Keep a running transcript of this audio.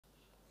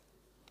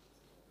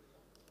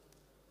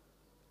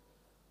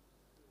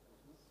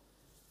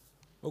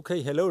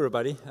Okay, hello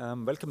everybody.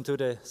 Welcome to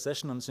the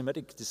session on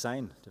Symmetric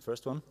Design, the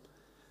first one.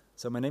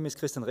 So my name is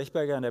Christian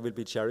Rechberger and I will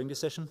be chairing this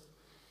session.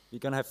 We're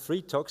going to have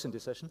 3 talks in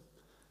this session.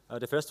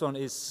 The first one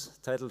is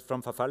titled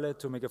From Farfalle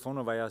to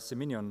Megafono via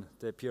Seminion,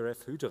 the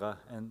PRF Hydra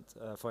and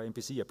for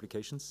MPC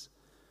applications.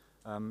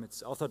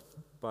 It's authored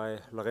by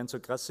Lorenzo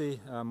Grassi,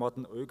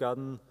 Morten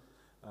Øgarden,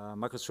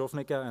 Markus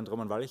Schofnecker and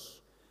Roman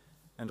Walch.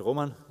 And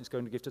Roman is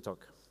going to give the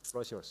talk. The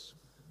floor is yours.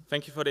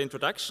 Thank you for the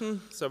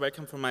introduction. So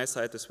welcome from my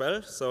side as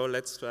well. So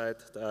let's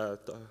start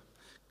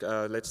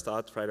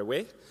right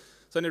away.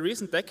 So in the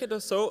recent decade or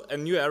so, a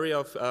new area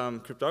of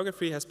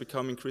cryptography has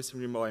become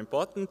increasingly more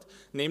important,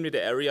 namely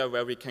the area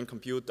where we can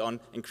compute on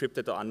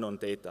encrypted or unknown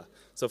data.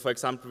 So for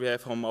example, we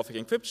have homomorphic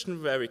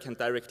encryption, where we can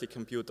directly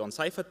compute on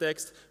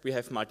ciphertext. We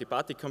have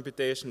multi-party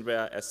computation,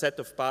 where a set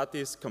of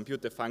parties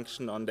compute a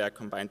function on their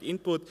combined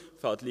input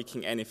without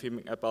leaking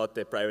anything about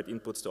the private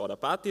inputs to other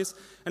parties.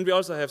 And we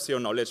also have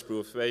zero-knowledge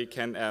proof, where you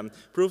can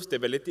prove the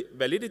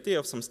validity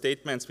of some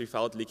statements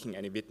without leaking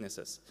any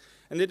witnesses.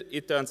 And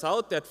it turns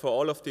out that for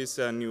all of these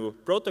new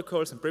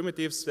protocols and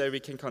primitives, where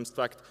we can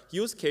construct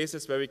use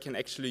cases where we can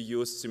actually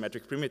use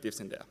symmetric primitives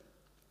in there.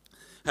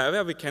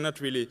 However, we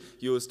cannot really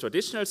use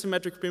traditional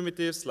symmetric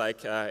primitives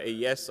like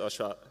AES or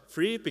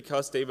SHA-3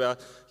 because they were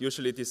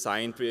usually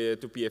designed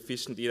to be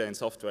efficient either in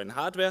software and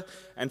hardware.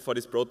 And for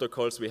these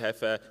protocols, we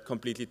have a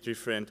completely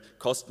different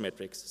cost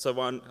metrics. So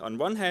on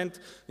one hand,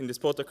 in these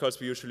protocols,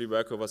 we usually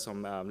work over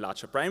some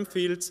larger prime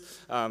fields.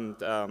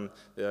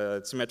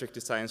 Symmetric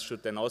designs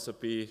should then also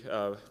be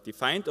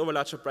defined over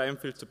larger prime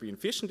fields to be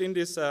efficient in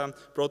these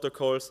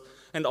protocols.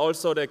 And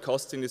also the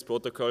cost in these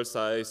protocols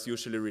is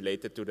usually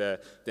related to the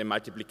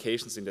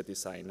multiplications in the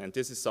design. And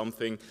this is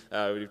something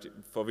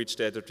for which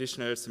the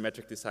traditional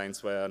symmetric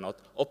designs were not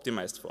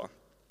optimized for.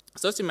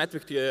 So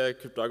symmetric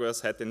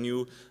cryptographers had a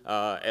new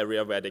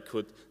area where they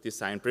could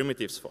design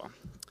primitives for.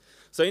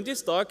 So in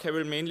this talk, I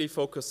will mainly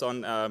focus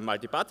on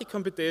multi-party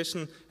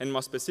computation and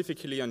more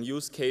specifically on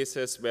use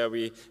cases where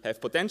we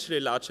have potentially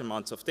large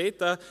amounts of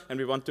data and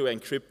we want to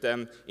encrypt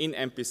them in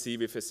MPC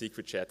with a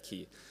secret shared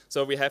key.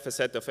 So we have a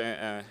set of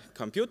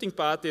computing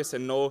parties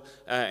and no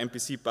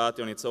MPC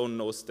party on its own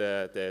knows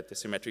the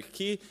symmetric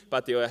key,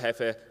 but they have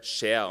a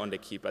share on the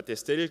key, but they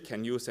still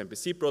can use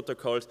MPC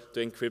protocols to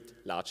encrypt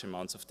large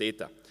amounts of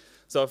data.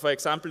 So for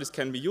example, this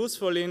can be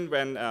useful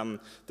when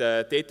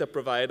the data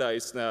provider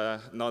is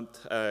not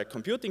a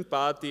computing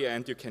party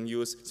and you can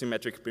use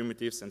symmetric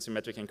primitives and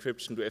symmetric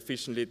encryption to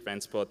efficiently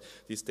transport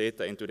this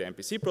data into the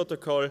MPC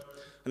protocol.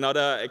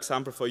 Another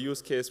example for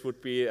use case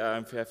would be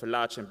if you have a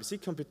large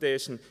MPC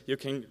computation, you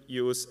can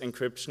use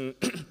encryption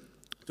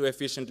to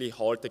efficiently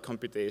halt the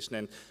computation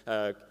and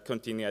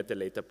continue at a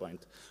later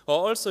point.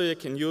 Or also you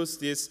can use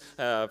this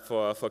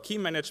for key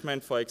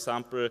management. For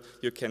example,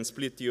 you can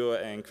split your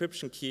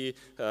encryption key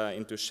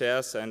into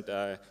shares and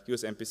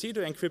use MPC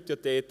to encrypt your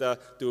data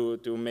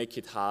to make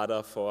it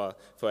harder for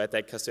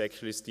attackers to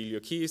actually steal your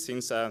key,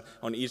 since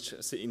on each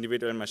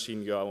individual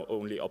machine you are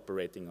only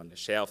operating on a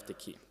share of the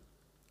key.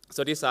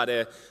 So these are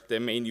the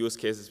main use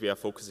cases we are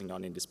focusing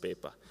on in this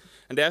paper.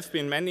 And there have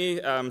been many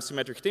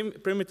symmetric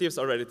primitives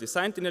already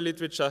designed in the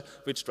literature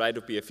which try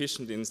to be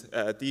efficient in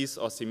these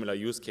or similar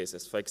use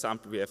cases. For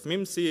example, we have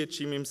MIMC,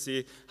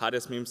 GMIMC,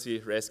 Hades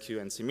MIMC, Rescue,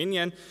 and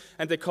Seminion.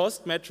 And the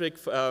cost metric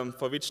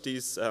for which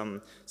these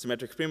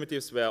symmetric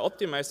primitives were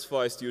optimized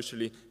for is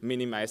usually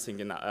minimizing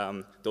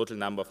the total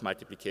number of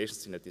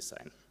multiplications in the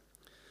design.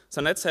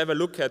 So let's have a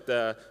look at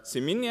the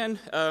Seminion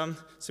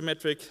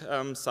symmetric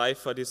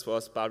cipher. This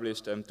was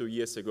published 2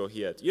 years ago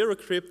here at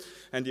Eurocrypt,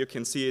 and you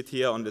can see it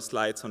here on the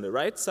slides on the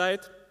right side.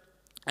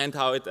 And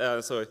how it,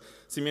 so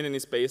Seminion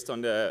is based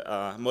on the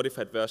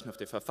modified version of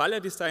the Farfalle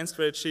design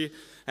strategy,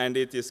 and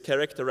it is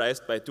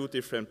characterized by 2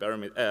 different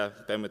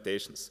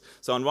permutations.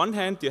 So on one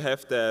hand, you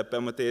have the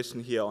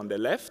permutation here on the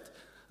left,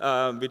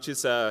 which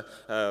is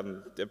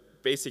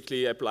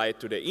basically applied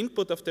to the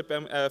input of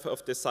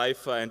the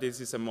cipher, and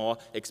this is a more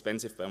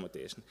expensive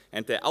permutation.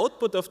 And the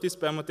output of this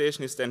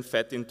permutation is then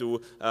fed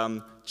into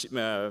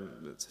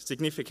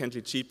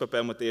significantly cheaper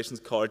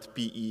permutations called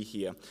BE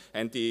here.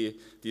 And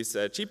these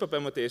cheaper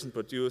permutations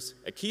produce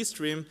a key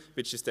stream,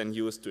 which is then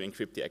used to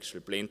encrypt the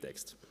actual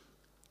plaintext.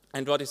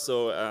 And what is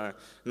so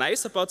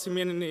nice about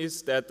Seminion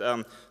is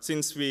that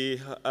since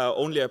we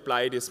only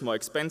apply this more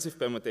expensive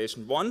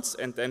permutation once,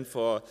 and then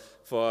for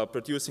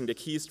producing the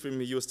key stream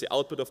we use the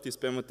output of this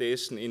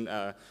permutation in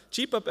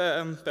cheaper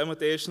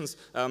permutations,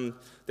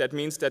 that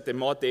means that the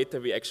more data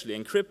we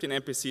actually encrypt in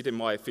MPC, the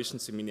more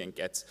efficient Seminion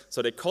gets.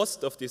 So the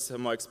cost of this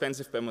more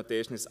expensive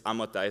permutation is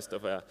amortized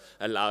over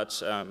a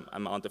large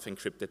amount of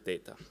encrypted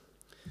data.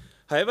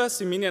 However,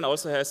 Seminion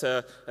also has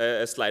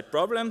a slight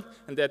problem,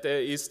 and that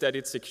is that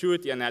its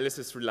security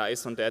analysis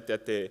relies on that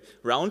the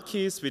round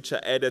keys, which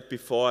are added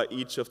before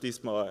each of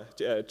these more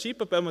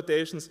cheaper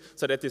permutations,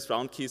 so that these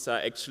round keys are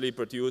actually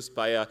produced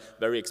by a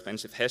very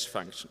expensive hash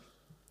function.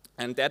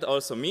 And that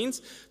also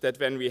means that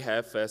when we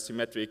have a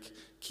symmetric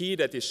key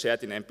that is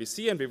shared in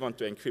MPC and we want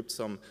to encrypt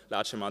some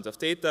large amount of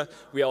data,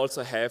 we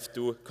also have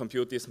to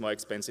compute this more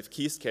expensive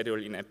key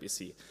schedule in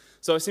MPC.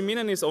 So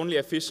Syminian is only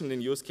efficient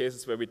in use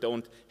cases where we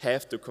don't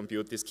have to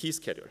compute this key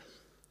schedule.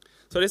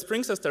 So this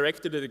brings us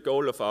directly to the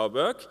goal of our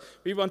work.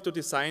 We want to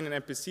design an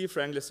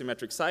MPC-friendly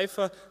symmetric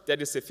cipher that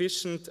is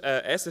efficient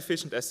as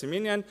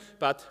Syminian,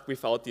 but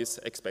without this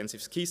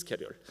expensive key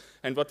schedule.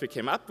 And what we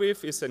came up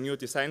with is a new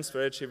design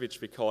strategy which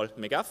we call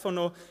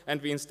Megafono,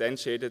 and we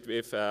instantiated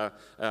with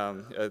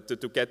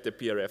to get the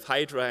PRF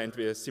Hydra, and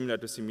we, similar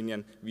to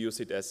Syminian, we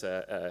use it as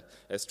a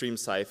stream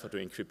cipher to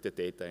encrypt the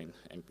data in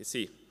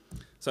MPC.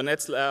 So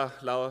let's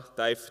now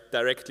dive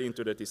directly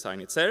into the design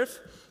itself.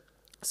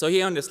 So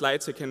here on the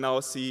slides you can now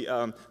see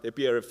the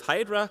PRF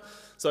Hydra.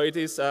 So it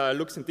is,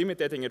 looks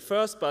intimidating at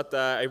first, but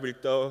I will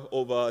go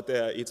over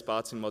its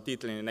parts in more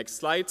detail in the next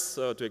slides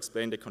to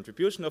explain the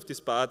contribution of these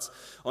parts.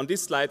 On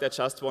this slide I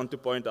just want to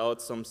point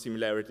out some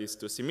similarities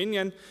to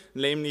Syminian.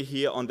 Namely,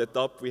 here on the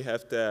top we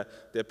have the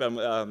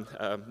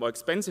more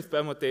expensive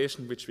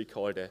permutation, which we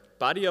call the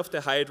body of the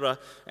Hydra,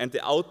 and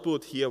the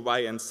output here, Y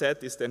and Z,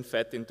 is then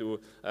fed into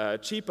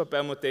cheaper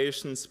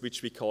permutations,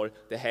 which we call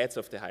the heads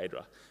of the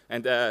Hydra.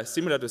 And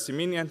similar to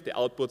Syminian, the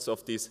outputs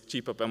of these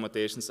cheaper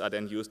permutations are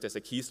then used as a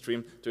key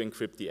stream to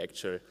encrypt the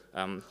actual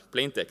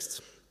plain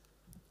text.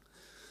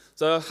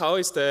 So how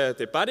is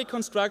the body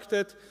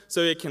constructed?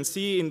 So you can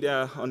see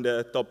on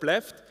the top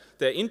left,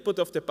 the input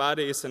of the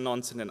body is a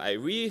nonce and an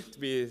IV,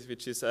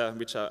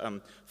 which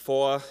are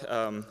 4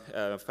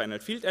 final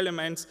field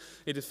elements.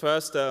 It is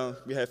first,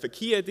 we have a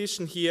key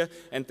addition here,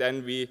 and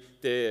then we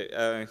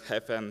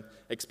have an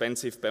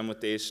expensive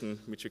permutation,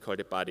 which we call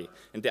the body.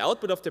 And the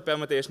output of the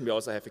permutation, we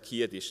also have a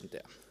key addition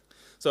there.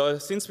 So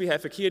since we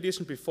have a key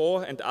addition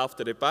before and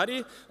after the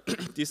body,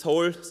 this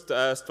whole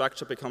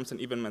structure becomes an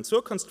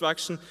even-Mansur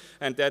construction,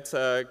 and that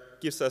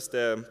gives us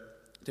the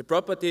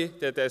property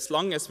that as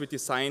long as we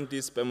design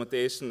this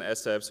permutation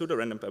as a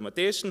pseudo-random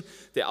permutation,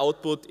 the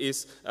output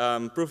is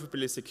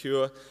provably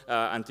secure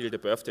until the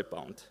birthday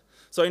bound.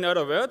 So in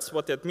other words,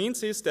 what that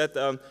means is that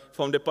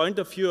from the point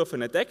of view of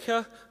an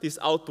attacker, this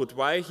output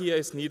Y here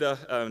is neither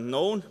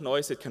known nor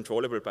is it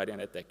controllable by the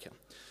attacker.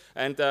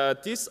 And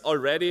this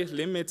already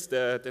limits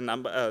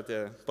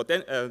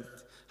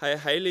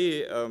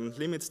highly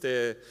limits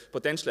the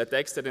potential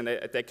attacks that an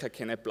attacker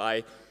can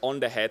apply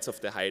on the heads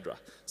of the Hydra.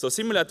 So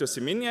similar to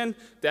Syminian,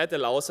 that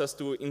allows us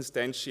to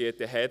instantiate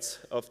the heads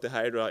of the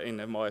Hydra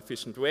in a more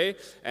efficient way,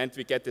 and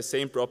we get the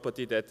same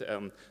property that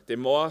the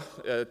more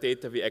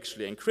data we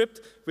actually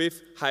encrypt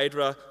with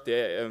Hydra,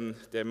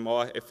 the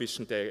more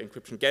efficient the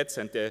encryption gets,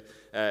 and the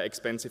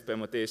expensive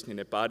permutation in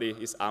the body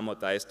is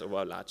amortized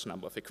over a large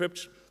number of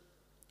encryption.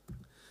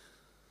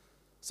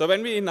 So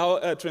when we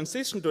now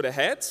transition to the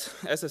heads,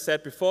 as I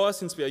said before,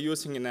 since we are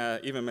using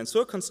an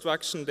even-Mansur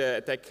construction, the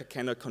attacker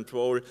cannot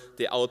control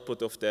the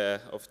output of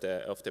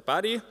the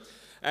body.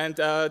 And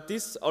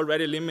this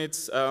already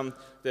limits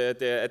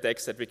the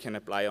attacks that we can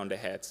apply on the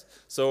heads.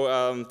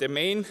 So the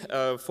main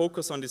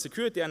focus on the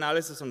security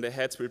analysis on the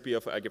heads will be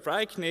of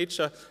algebraic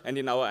nature, and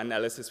in our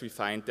analysis we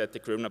find that the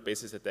Gröbner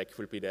basis attack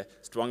will be the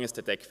strongest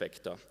attack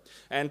vector.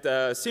 And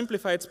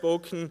simplified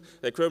spoken,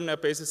 the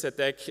Gröbner basis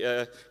attack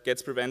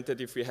gets prevented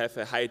if we have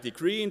a high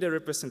degree in the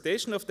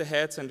representation of the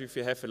heads and if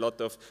we have a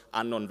lot of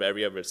unknown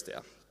variables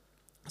there.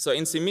 So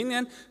in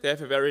Syminian, they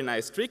have a very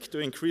nice trick to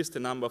increase the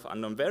number of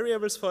unknown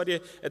variables for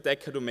the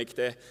attacker to make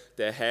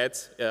the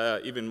heads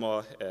even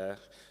more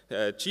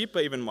cheaper,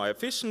 even more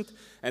efficient,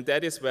 and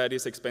that is where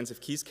this expensive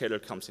key schedule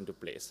comes into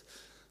place.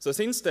 So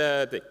since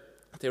the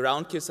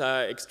round keys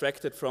are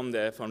extracted from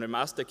the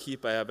master key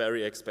by a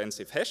very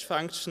expensive hash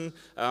function,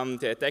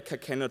 the attacker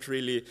cannot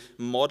really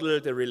model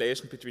the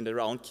relation between the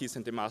round keys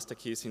and the master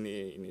keys in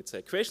its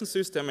equation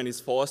system, and is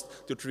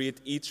forced to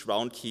treat each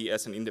round key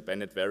as an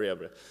independent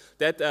variable.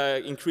 That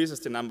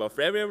increases the number of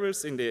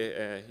variables in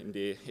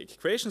the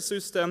equation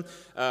system,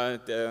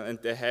 and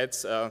the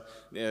heads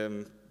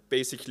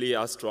basically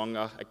are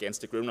stronger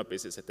against the Gröbner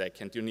basis attack,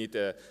 and you need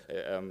a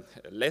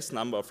less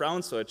number of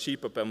rounds, so a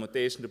cheaper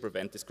permutation to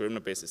prevent this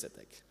Gröbner basis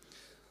attack.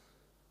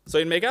 So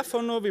in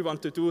Megafono, we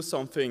want to do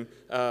something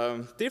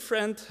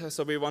different,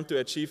 so we want to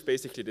achieve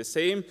basically the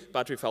same,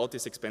 but without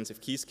this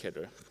expensive key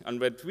schedule. And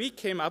what we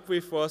came up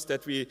with was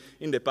that we,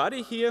 in the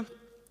body here,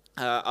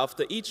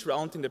 after each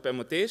round in the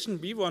permutation,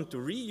 we want to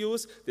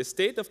reuse the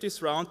state of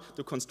this round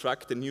to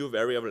construct a new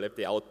variable at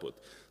the output.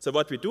 So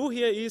what we do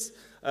here is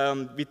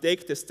we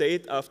take the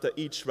state after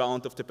each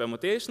round of the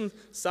permutation,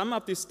 sum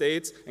up these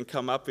states, and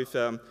come up with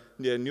a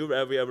new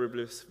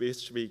variable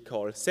which we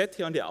call set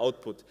here on the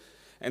output.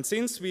 And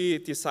since we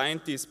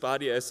designed this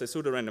body as a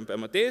pseudo-random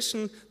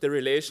permutation, the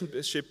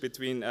relationship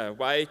between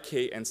Y,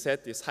 K, and Z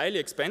is highly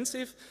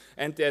expensive,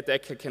 and the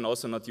attacker can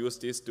also not use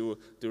this to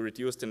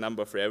reduce the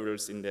number of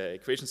variables in the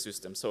equation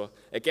system. So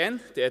again,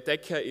 the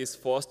attacker is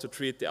forced to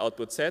treat the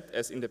output Z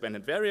as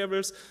independent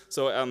variables,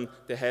 so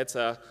the heads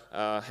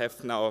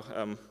have now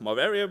more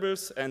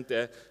variables, and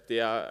they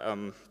are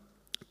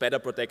better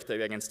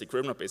protected against the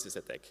criminal basis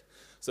attack.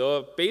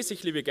 So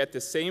basically we get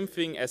the same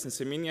thing as in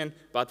Seminian,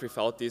 but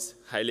without this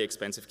highly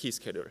expensive key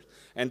schedule.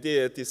 And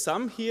the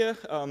sum here,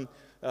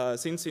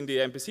 since in the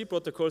MPC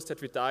protocols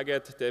that we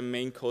target, the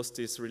main cost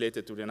is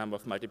related to the number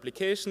of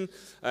multiplication,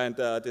 and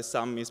the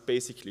sum is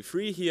basically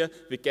free here.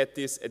 We get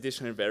these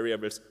additional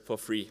variables for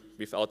free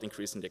without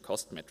increasing the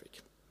cost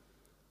metric.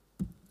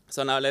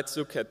 So now let's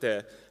look at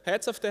the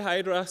heads of the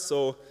Hydra.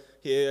 So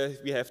here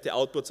we have the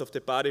outputs of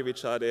the body,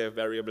 which are the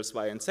variables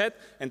y and z,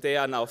 and they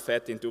are now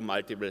fed into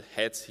multiple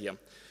heads here.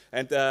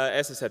 And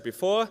as I said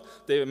before,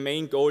 the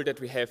main goal that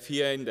we have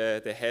here in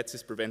the heads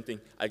is preventing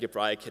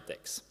algebraic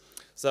attacks.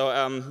 So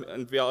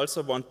and we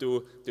also want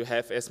to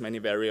have as many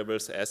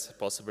variables as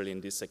possible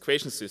in this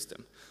equation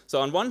system. So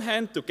on one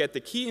hand, to get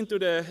the key into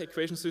the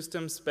equation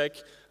system spec,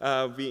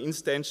 we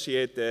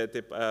instantiate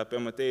the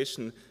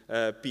permutation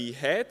B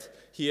head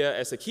here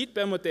as a keyed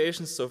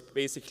permutation. So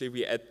basically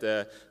we add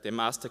the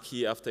master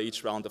key after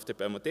each round of the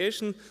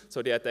permutation.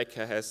 So the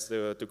attacker has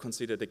to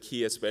consider the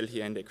key as well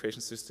here in the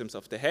equation systems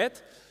of the head.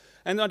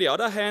 And on the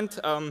other hand,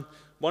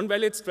 one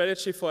valid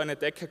strategy for an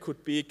attacker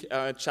could be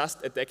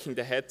just attacking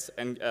the head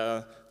and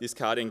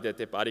discarding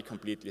the body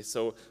completely.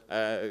 So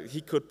he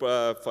could,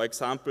 for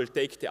example,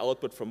 take the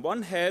output from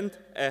one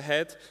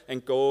head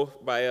and go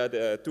via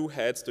the two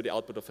heads to the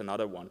output of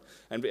another one.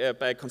 And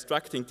by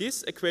constructing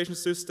this equation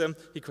system,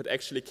 he could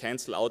actually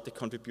cancel out the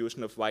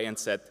contribution of y and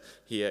z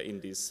here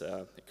in these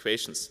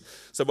equations.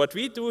 So what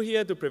we do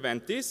here to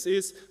prevent this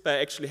is by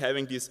actually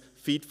having this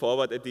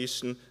feed-forward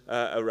addition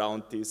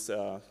around this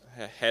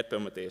head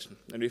permutation.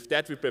 And with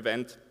that, we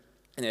prevent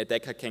an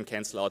attacker can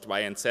cancel out y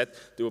and z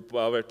to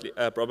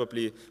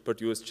probably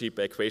produce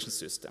cheaper equation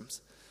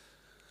systems.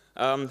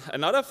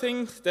 Another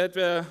thing that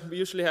we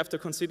usually have to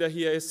consider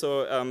here is,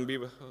 so we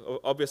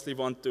obviously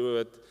want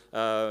to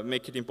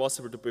make it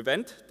impossible to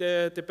prevent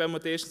the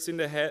permutations in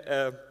the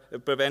head,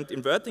 prevent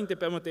inverting the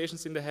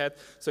permutations in the head.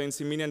 So in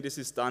Seminian, this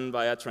is done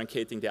via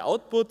truncating the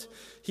output.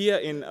 Here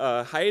in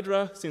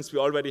Hydra, since we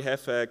already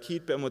have a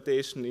keyed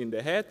permutation in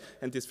the head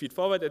and this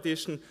feed-forward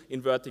addition,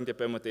 inverting the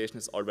permutation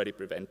is already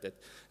prevented,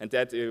 and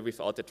that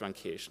without the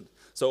truncation.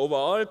 So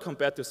overall,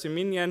 compared to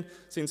Seminian,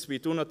 since we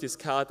do not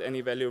discard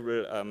any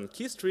valuable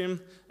keystream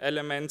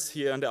elements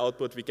here on the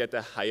output, we get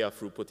a higher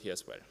throughput here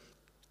as well.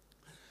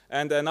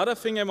 And another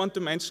thing I want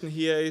to mention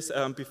here is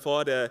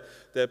before the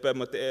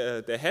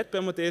head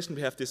permutation,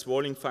 we have this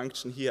rolling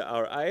function here,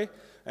 Ri,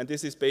 and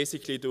this is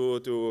basically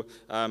to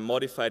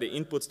modify the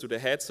inputs to the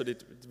head so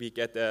that we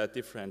get a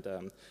different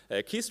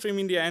keystream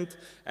in the end.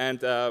 And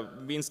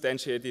we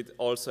instantiate it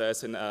also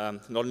as a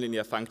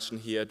nonlinear function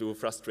here to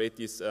frustrate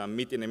these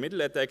mid-in-the-middle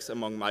attacks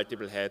among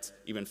multiple heads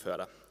even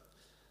further.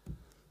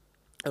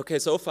 Okay,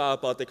 so far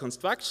about the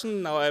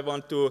construction. Now I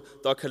want to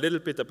talk a little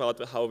bit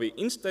about how we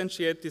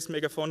instantiate this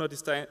megaphono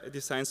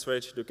design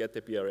strategy to get the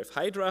BRF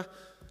Hydra.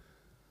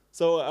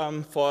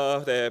 So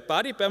for the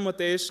body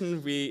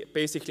permutation, we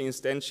basically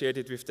instantiate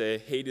it with the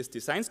Hades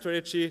design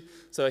strategy.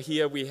 So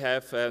here we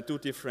have two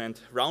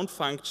different round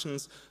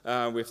functions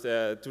with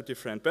the two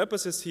different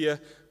purposes here.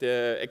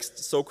 The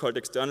so-called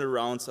external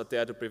rounds are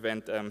there to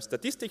prevent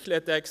statistical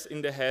attacks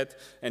in the head.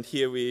 And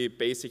here we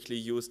basically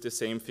use the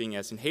same thing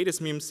as in Hades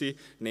MIMC.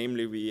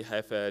 Namely, we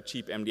have a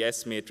cheap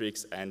MDS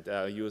matrix and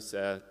use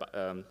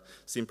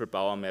simple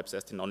power maps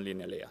as the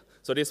nonlinear layer.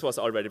 So this was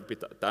already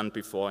done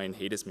before in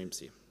Hades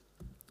MIMC.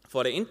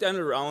 For the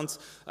internal rounds,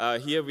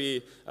 here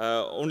we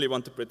only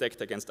want to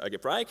protect against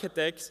algebraic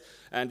attacks,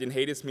 and in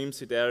Hades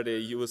MIMC there they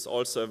use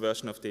also a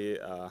version of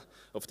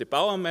the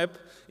power map.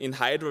 In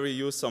Hydra we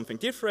use something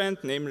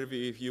different, namely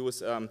we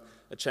use a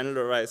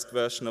generalized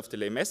version of the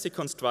Le-Messi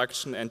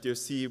construction, and you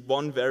see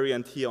one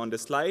variant here on the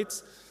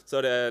slides. So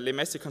the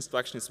Le-Messi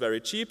construction is very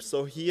cheap.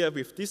 So here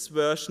with this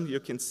version, you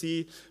can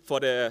see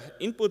for the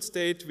input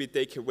state, we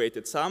take a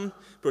weighted sum,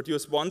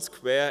 produce one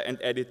square, and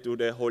add it to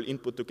the whole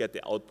input to get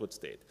the output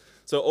state.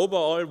 So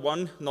overall,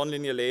 one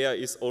nonlinear layer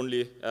is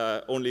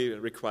only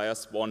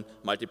requires one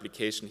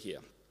multiplication here.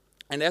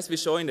 And as we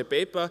show in the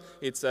paper,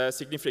 it's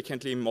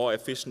significantly more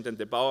efficient than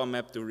the power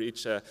map to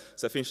reach a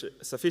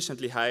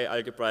sufficiently high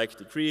algebraic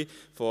degree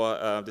for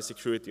the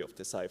security of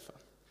the cipher.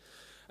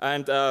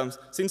 And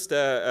since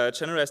the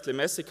generalized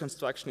Le-Messi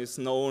construction is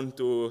known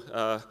to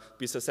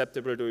be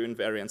susceptible to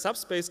invariant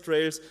subspace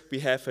trails, we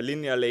have a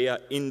linear layer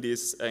in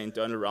these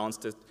internal rounds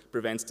that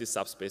prevents these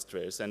subspace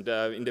trails. And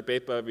in the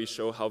paper, we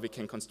show how we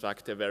can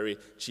construct a very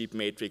cheap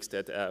matrix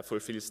that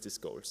fulfills this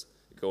goal.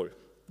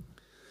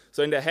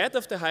 So in the head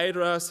of the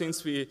Hydra,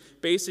 since we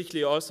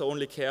basically also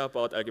only care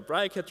about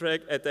algebraic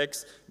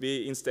attacks,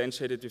 we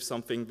instantiate it with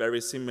something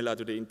very similar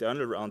to the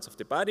internal rounds of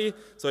the body.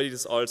 So it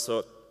is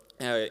also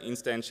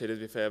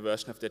instantiated with a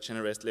version of the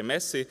generalized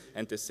Le-Messi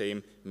and the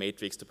same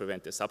matrix to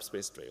prevent the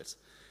subspace trails.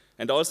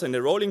 And also in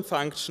the rolling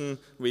function,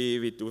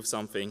 we do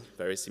something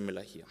very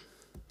similar here.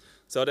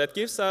 So that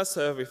gives us,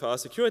 with our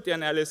security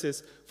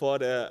analysis for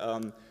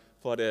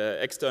the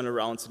external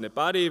rounds in the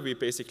body, we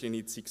basically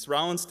need 6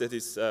 rounds. That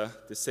is the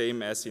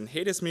same as in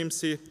Hades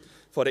MIMC.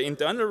 For the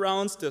internal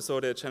rounds, so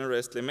the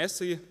generalized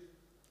Le-Messi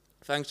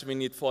function, we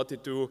need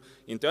 42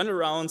 internal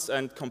rounds,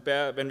 and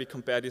when we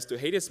compare this to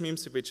Hades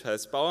MIMSI, which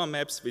has power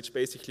maps, which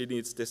basically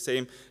needs the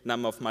same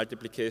number of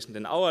multiplication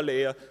than our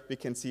layer, we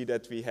can see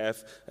that we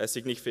have a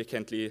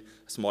significantly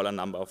smaller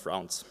number of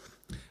rounds.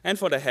 And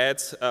for the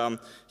heads,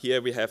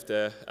 here we have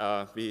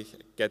we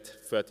get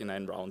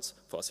 39 rounds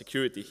for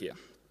security here.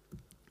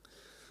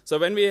 So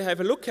when we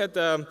have a look at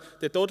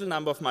the total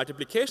number of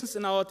multiplications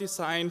in our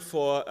design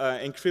for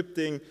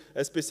encrypting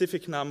a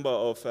specific number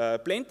of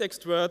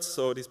plaintext words,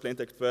 so these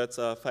plaintext words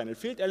are final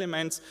field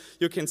elements,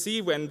 you can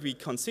see when we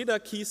consider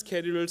key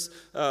schedules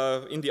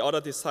in the other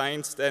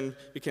designs, then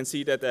we can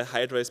see that the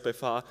Hydra is by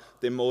far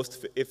the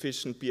most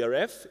efficient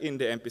BRF in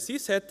the MPC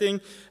setting,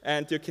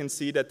 and you can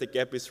see that the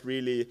gap is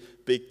really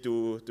big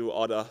to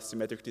other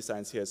symmetric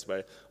designs here as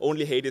well.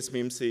 Only Hades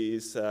MIMSI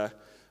is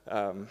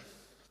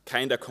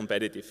kind of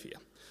competitive here.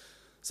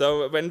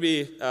 So when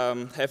we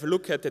have a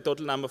look at the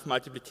total number of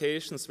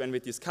multiplications, when we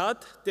discard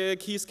the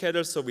key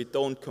schedule, so we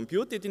don't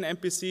compute it in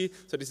MPC,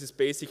 so this is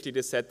basically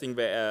the setting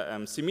where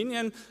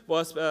Syminian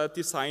was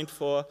designed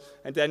for,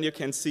 and then you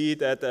can see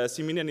that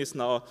Syminian is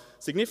now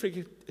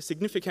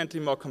significantly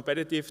more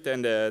competitive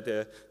than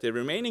the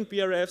remaining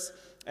BRFs,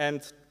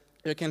 and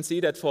you can see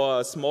that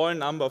for a small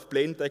number of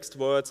plaintext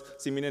words,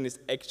 Syminian is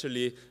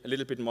actually a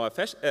little bit more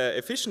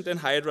efficient than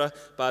Hydra,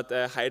 but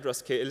Hydra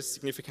scales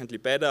significantly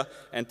better,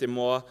 and the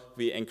more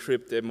we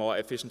encrypt, the more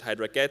efficient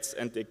Hydra gets,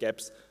 and the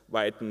gaps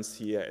widens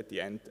here at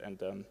the end,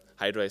 and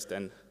Hydra is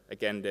then,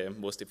 again, the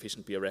most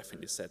efficient BRF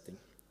in this setting.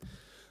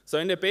 So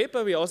in the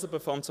paper, we also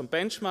performed some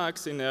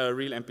benchmarks in a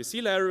real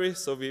MPC library,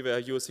 so we were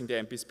using the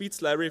MP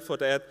Speeds library for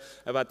that,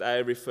 but I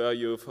refer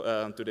you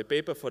to the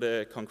paper for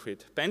the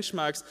concrete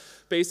benchmarks.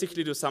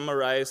 Basically, to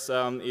summarize,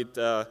 it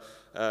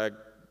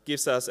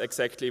gives us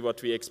exactly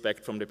what we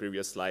expect from the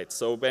previous slide.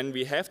 So when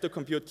we have to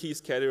compute key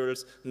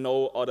schedules,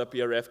 no other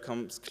BRF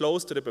comes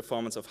close to the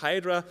performance of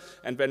Hydra,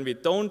 and when we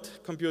don't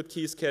compute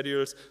key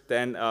schedules,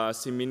 then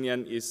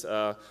Syminian is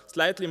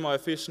slightly more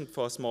efficient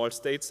for small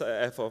states,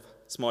 for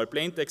small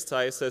plaintext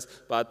sizes,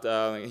 but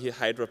here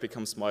Hydra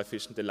becomes more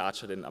efficient the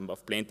larger the number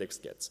of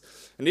plaintext gets.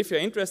 And if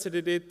you're interested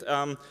in it,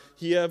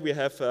 here we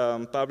have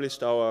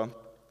published our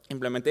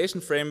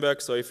implementation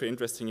framework, so if you're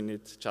interested in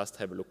it, just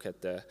have a look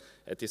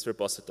at this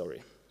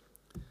repository.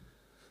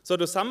 So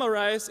to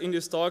summarize, in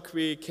this talk,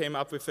 we came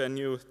up with a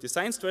new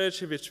design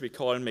strategy, which we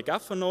call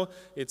Megaphano.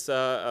 It's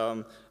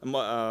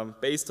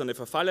based on the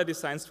Farfalla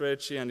design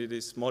strategy, and it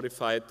is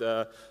modified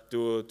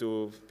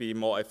to be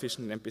more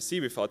efficient in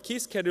MPC without key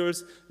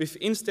schedules. We've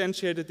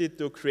instantiated it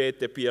to create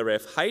the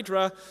BRF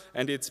Hydra,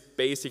 and it's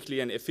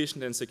basically an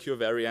efficient and secure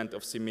variant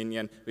of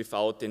Syminian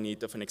without the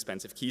need of an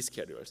expensive key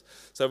schedules.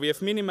 So we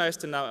have minimized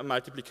the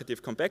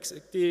multiplicative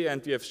complexity,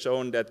 and we have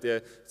shown that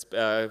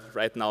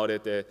right now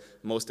the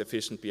most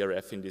efficient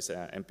BRF in this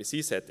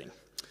MPC setting.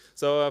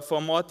 So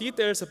for more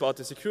details about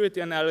the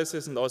security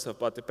analysis and also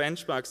about the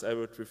benchmarks, I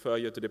would refer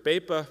you to the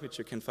paper, which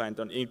you can find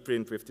on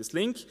ePrint with this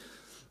link.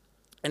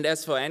 And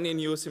as for any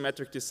new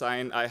symmetric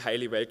design, I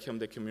highly welcome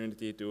the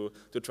community to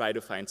try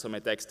to find some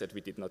attacks that we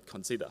did not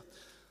consider.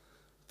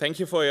 Thank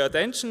you for your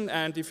attention,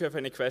 and if you have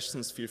any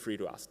questions, feel free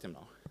to ask them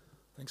now.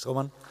 Thanks,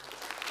 Roman.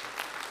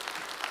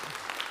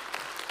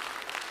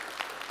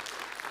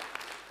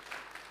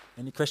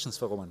 Any questions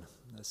for Roman?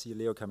 I see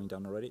Leo coming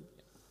down already.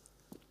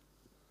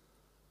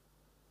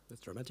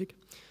 That's dramatic.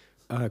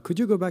 Could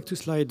you go back to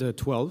slide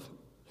 12?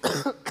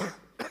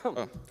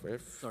 Oh,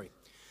 12. Sorry.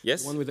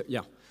 Yes? The one with the,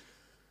 yeah.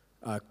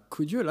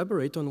 Could you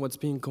elaborate on what's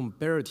being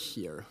compared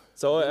here?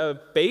 So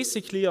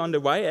basically on the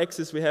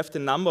y-axis we have the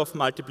number of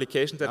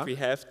multiplications that we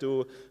have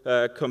to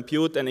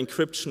compute an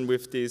encryption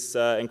with these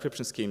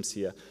encryption schemes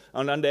here.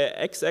 And on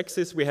the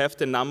x-axis we have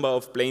the number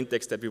of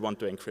plaintext that we want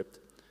to encrypt.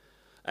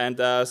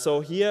 And so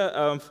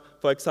here,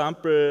 for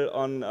example,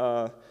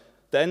 on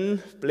 10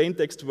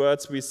 plaintext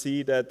words, we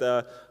see that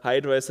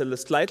Hydra is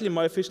slightly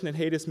more efficient than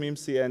Hades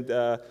MIMSI, and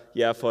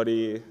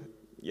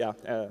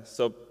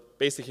so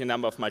basically a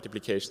number of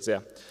multiplications,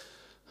 yeah.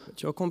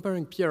 But you're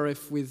comparing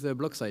PRF with a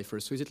block cipher,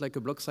 so is it like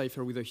a block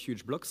cipher with a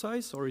huge block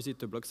size, or is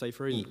it a block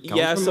cipher in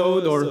counter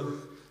mode? Or?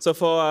 So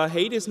for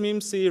Hades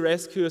MIMSI,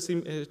 Rescue,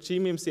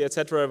 GMIMSI,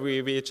 etc.,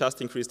 we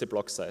just increase the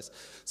block size.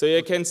 So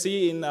you can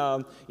see in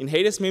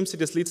Hades MIMSI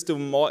this leads to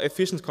more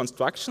efficient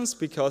constructions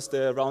because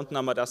the round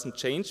number doesn't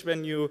change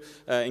when you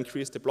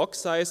increase the block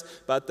size,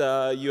 but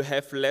you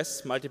have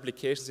less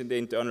multiplications in the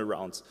internal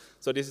rounds.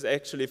 So this is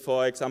actually,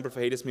 for example, for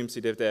Hades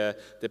MIMSI,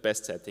 the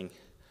best setting.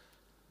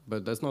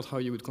 But that's not how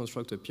you would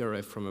construct a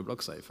PRF from a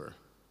block cipher.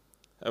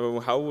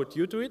 How would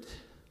you do it?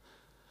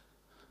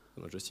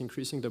 Well, just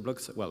increasing the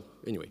blocks. Well,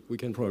 anyway, we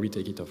can probably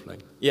take it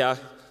offline. Yeah.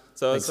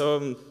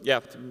 So yeah.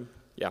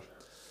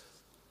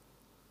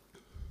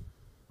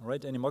 All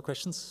right. Any more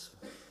questions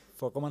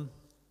for Roman?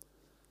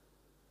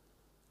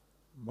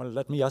 Well,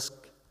 let me ask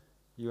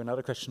you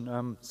another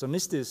question. So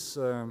NIST is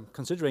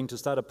considering to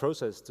start a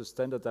process to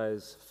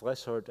standardize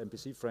threshold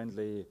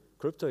MPC-friendly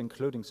crypto,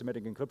 including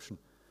symmetric encryption.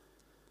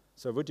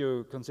 So would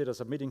you consider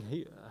submitting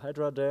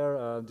Hydra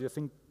there? Do you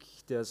think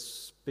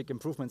there's big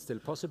improvements still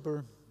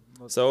possible?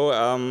 So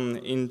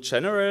in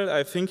general,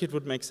 I think it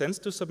would make sense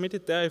to submit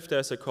it there if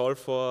there's a call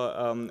for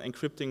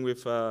encrypting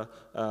with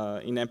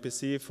in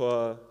MPC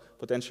for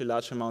potentially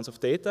large amounts of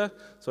data.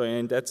 So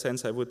in that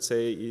sense, I would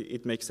say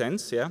it makes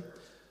sense, yeah.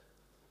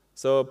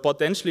 So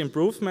potential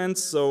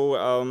improvements.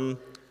 So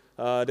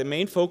the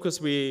main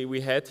focus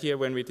we had here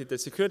when we did the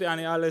security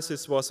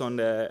analysis was on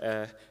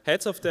the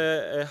heads of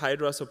the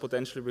Hydra, so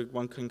potentially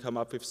one can come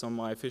up with some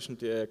more efficient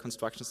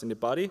constructions in the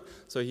body.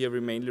 So here we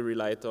mainly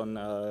relied on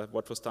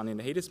what was done in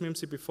the Hades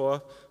MIMC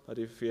before, but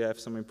if we have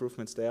some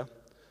improvements there.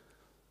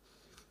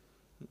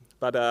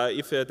 But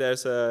if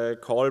there's a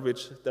call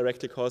which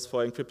directly calls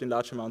for encrypting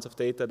large amounts of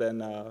data,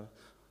 then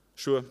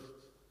sure,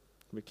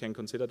 we can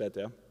consider that,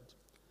 yeah.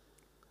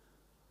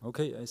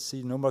 Okay, I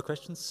see no more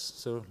questions,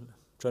 so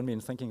join me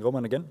in thanking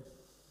Roman again.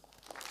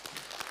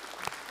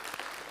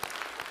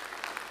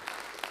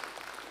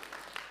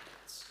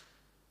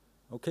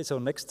 Okay, so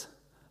next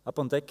up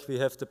on deck we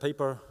have the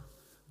paper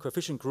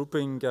Coefficient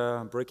Grouping,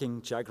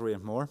 Breaking Jaggery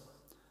and More.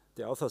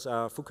 The authors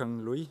are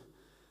Fukang Lui,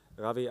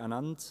 Ravi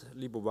Anand,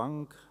 Libu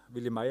Wang,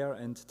 Willy Meyer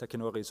and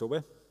Takenori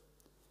Sobe.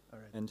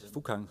 And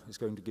Fukang is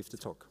going to give the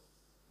talk.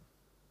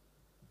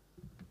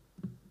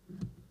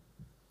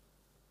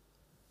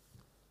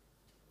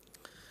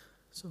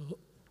 So,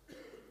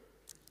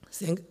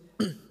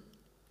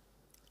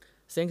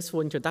 thanks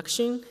for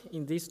introduction.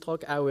 In this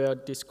talk, I will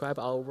describe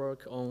our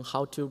work on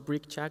how to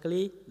break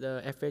Jaggery,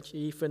 the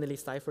FHE-friendly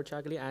cipher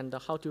Jaggery, and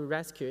how to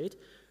rescue it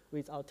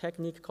with our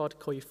technique called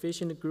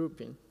coefficient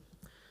grouping.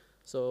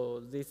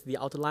 So this is the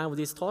outline of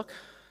this talk.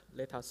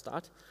 Let us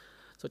start.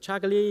 So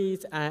Jaggery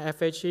is an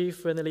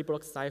FHE-friendly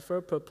block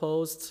cipher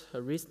proposed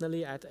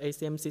recently at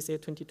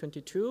ACMCC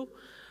 2022.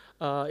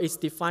 It's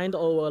defined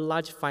over a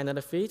large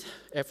finite feet,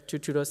 F2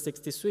 to the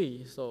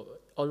 63. So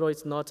although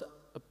it's not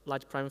a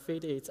large prime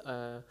feet, it's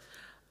an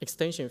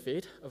extension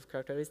feet of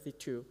characteristic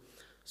 2.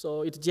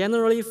 So it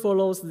generally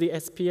follows the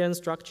SPN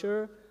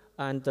structure,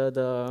 and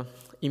the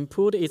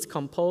input is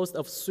composed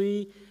of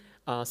 3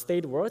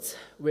 state words,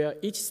 where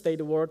each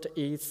state word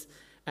is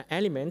an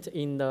element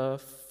in the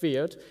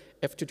field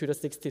F2 to the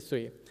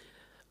 63.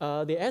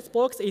 The S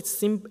box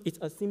is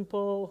a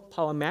simple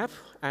power map,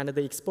 and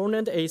the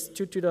exponent is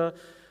 2 to the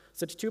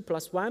 32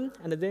 plus 1,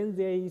 and then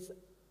there is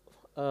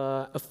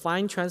a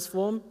fine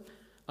transform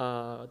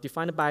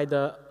defined by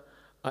the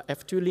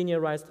F2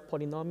 linearized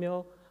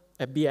polynomial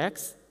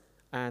Bx,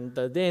 and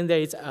then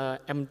there is a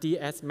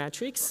MDS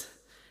matrix,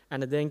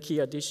 and then key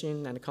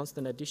addition and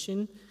constant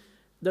addition.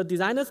 The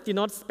designers did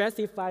not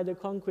specify the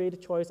concrete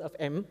choice of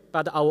M,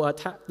 but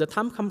the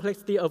time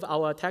complexity of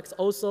our attacks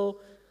also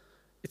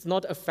is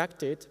not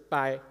affected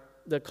by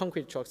the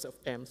concrete choice of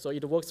M, so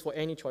it works for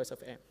any choice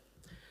of M.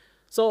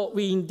 So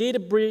we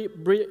indeed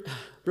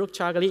broke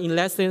Jaggery in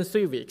less than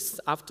 3 weeks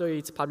after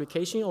its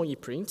publication on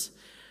ePrint.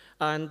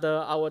 And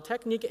our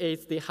technique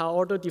is the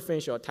high-order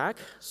differential attack.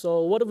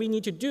 So what we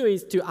need to do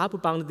is to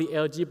upbound the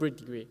algebraic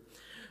degree.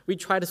 We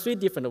tried 3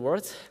 different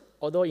words,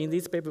 although in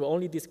this paper we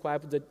only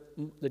describe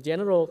the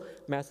general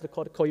method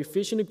called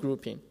coefficient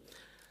grouping.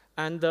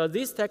 And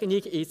this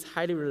technique is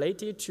highly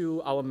related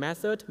to our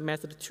method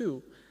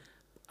 2.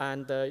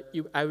 And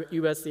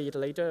you will see it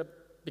later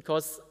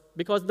because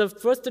the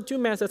first 2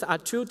 methods are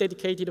too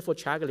dedicated for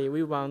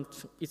Jaggery.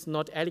 It's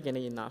not elegant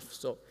enough,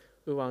 so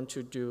we want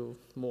to do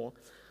more.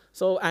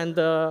 So, and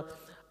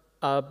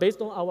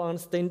based on our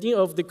understanding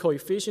of the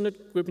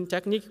coefficient grouping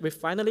technique, we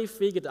finally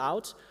figured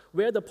out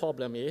where the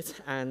problem is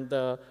and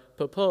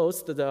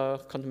proposed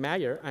the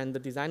countermeasure, and the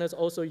designers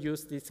also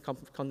used this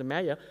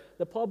countermeasure.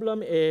 The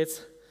problem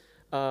is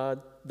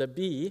the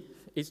B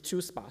is too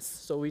sparse,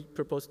 so we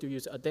propose to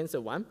use a denser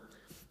one.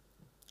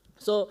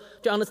 So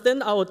to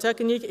understand our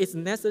technique, it's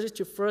necessary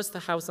to first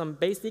have some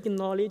basic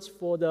knowledge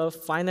for the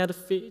finite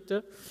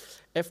filter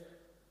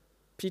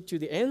Fp to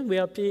the n,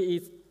 where P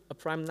is a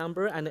prime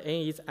number and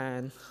n is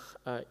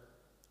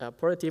a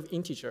positive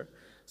integer.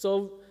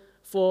 So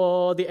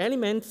for the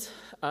elements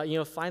in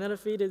a finite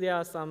filter, there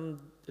are some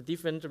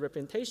different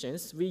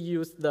representations. We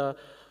use the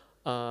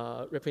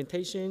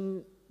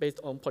representation based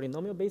on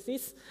polynomial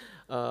basis,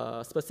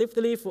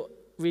 specifically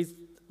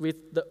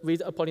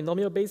with a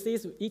polynomial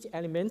basis, each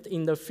element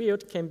in the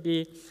field can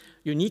be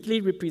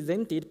uniquely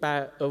represented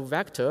by a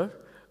vector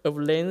of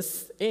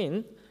length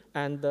n,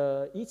 and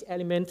each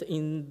element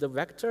in the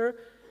vector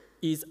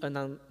is a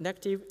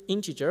non-negative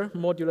integer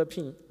modulo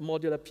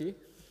p.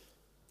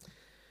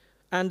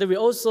 And we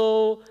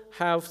also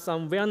have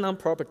some well-known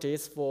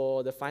properties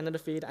for the finite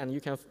field, and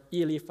you can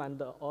easily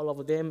find all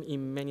of them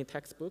in many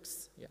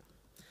textbooks. Yeah.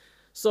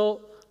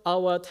 So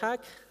our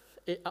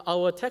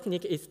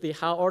technique is the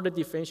high-order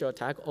differential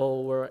attack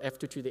over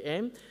F2 to the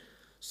n.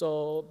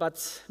 So,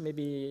 but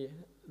maybe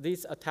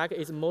this attack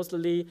is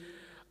mostly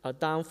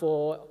done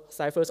for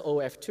ciphers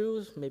over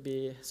F2,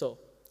 maybe, so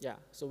yeah.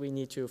 So we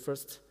need to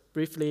first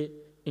briefly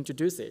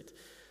introduce it.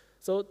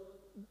 So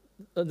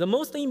the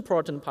most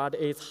important part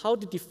is how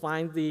to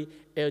define the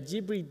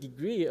algebraic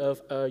degree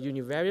of a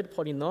univariate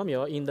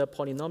polynomial in the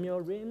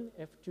polynomial ring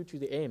F2 to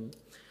the n.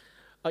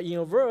 In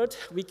a word,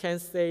 we can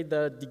say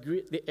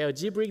the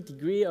algebraic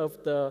degree of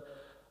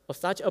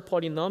such a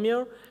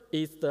polynomial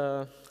is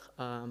the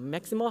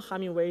maximal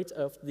Hamming weight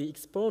of the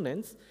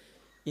exponents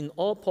in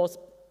all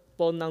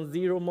possible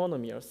non-zero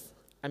monomials.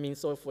 I mean,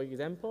 so for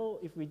example,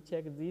 if we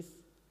check this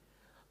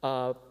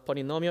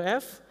polynomial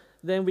f,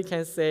 then we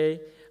can say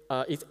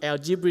its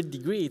algebraic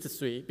degree is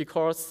 3,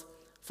 because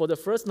for the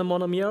first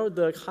monomial,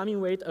 the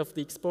Hamming weight of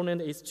the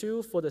exponent is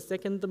 2. For the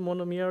second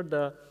monomial,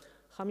 the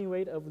Hamming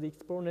weight of the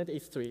exponent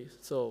is 3.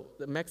 So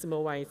the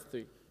maximum one is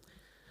 3.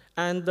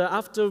 And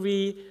after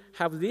we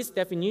have this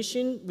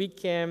definition, we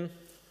can,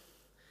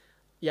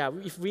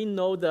 if we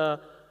know the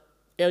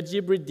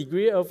algebraic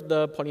degree of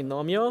the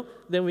polynomial,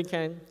 then we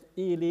can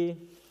easily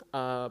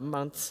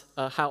mount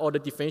a high order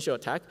differential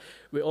attack.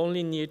 We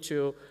only need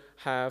to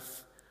have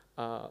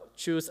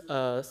choose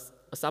a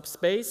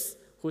subspace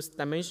whose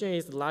dimension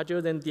is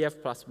larger than df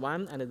plus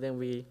 1, and then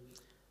we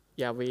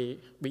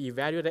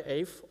evaluate the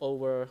f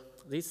over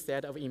this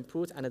set of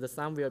inputs, and the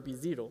sum will be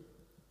 0.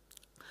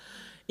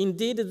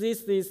 Indeed,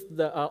 this is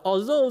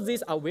although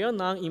these are well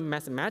known in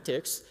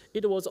mathematics,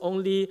 it was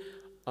only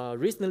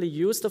recently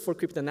used for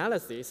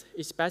cryptanalysis.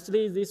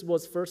 Especially, this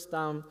was first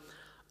done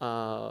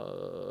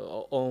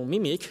on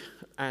Mimic,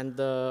 and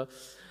the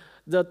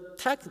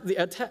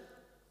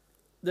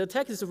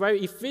attack is very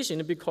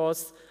efficient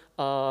because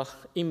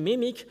in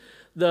Mimic,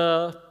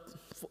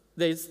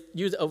 they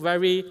use a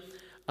very,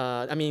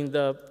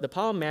 the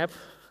power map,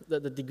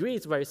 the degree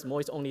is very small,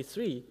 it's only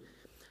 3.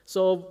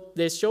 So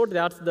they showed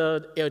that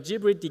the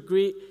algebraic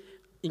degree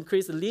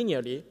increased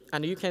linearly,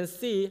 and you can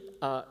see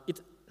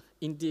it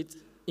indeed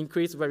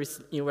increased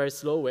in a very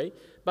slow way.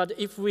 But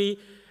if we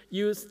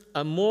use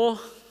a more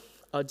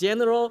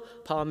general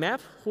power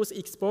map whose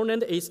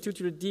exponent is 2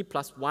 to the d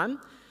plus 1,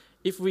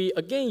 if we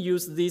again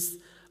use this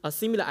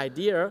similar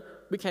idea,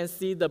 we can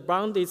see the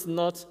bound is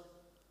not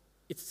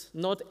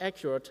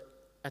accurate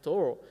at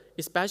all.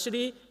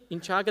 Especially in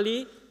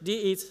Chagli,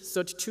 d is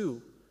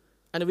 32.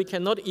 And we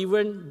cannot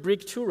even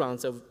break 2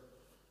 rounds of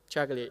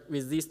Chagli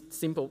with this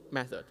simple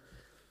method.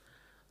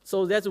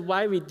 So that's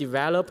why we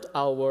developed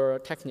our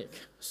technique.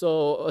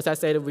 So as I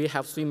said, we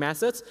have 3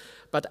 methods,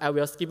 but I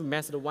will skip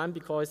method 1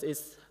 because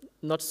it's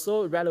not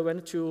so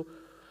relevant to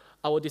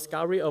our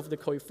discovery of the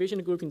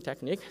coefficient grouping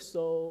technique.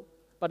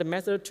 But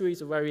method 2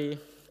 is very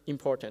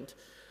important.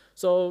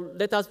 So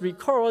let us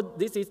recall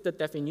this is the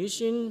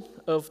definition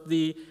of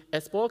the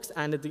S-box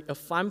and the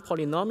affine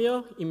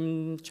polynomial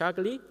in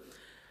Chagli.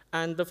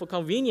 And for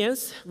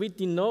convenience, we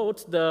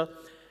denote the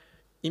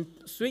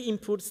 3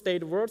 input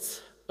state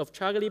words of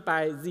Chagli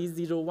by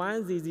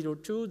Z01,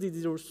 Z02,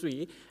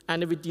 Z03,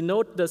 and we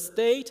denote the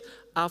state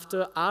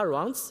after R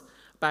rounds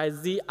by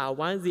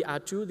ZR1,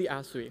 ZR2,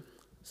 ZR3.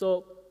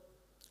 So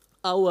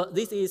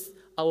this is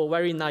our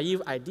very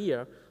naive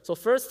idea. So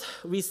first,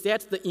 we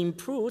set the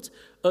input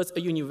as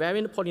a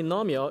univariate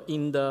polynomial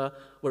in the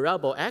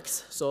variable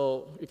x.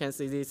 So you can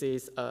see this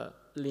is a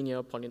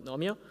linear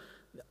polynomial,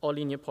 or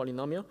linear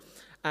polynomial.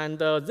 And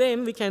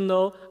then we can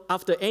know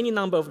after any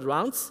number of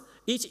rounds,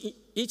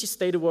 each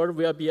state word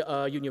will be a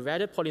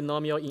univariate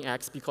polynomial in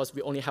x because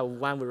we only have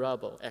 1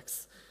 variable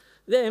x.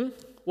 Then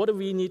what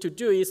we need to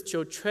do is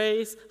to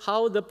trace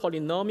how the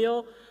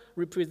polynomial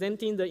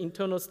representing the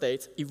internal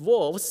state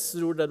evolves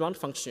through the round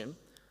function.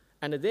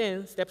 And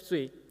then step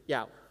 3,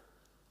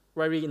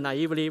 very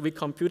naively, we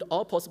compute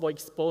all possible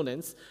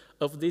exponents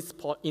of this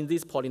in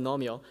this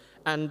polynomial.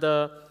 And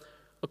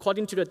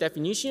according to the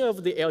definition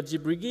of the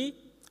algebraic,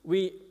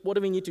 what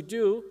we need to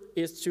do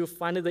is to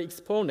find the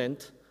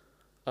exponent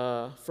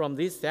from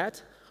this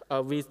set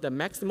with the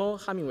maximal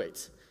Hamming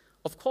weight.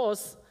 Of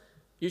course,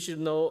 you should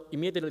know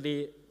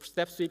immediately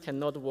step 3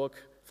 cannot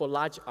work for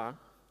large R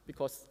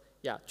because,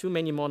 too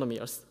many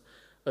monomials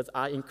as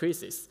R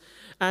increases.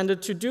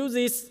 And to do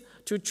this,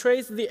 to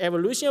trace the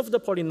evolution of the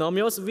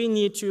polynomials, we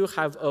need to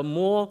have a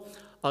more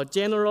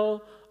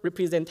general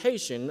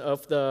representation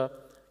of the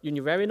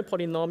univariate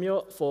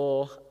polynomial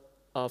for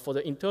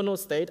the internal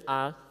state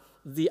R,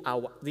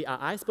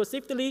 ZRI.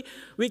 Specifically,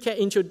 we can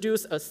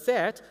introduce a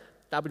set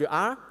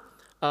WR,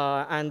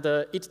 and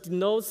it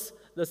denotes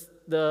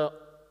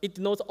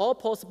all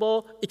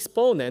possible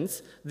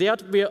exponents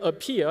that will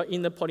appear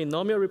in the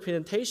polynomial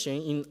representation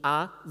in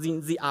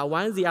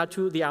ZR1,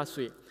 ZR2,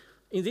 ZR3.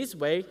 In this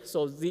way,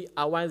 so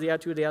ZR1,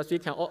 ZR2,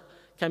 ZR3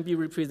 can be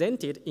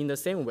represented in the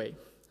same way.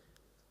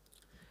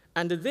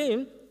 And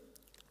then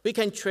we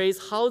can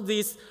trace how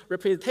this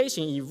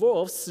representation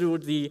evolves through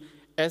the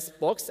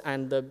S-box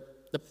and the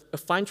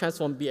affine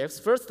transform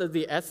BX. First,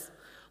 the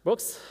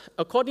S-box,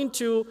 according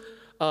to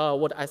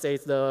what I say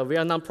is the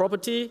well-known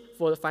property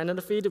for the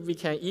finite field, we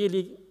can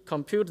easily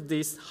compute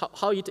this,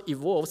 how it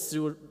evolves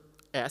through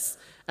S.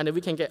 And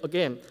we can get,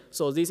 again,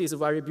 so this is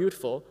very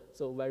beautiful,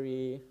 so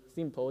very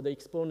simple. The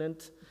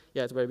exponent,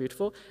 it's very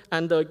beautiful.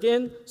 And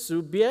again,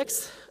 through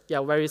BX,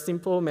 very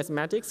simple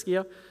mathematics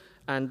here.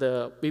 And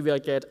we will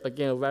get,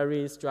 again, a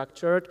very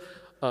structured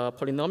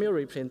polynomial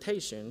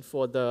representation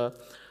for the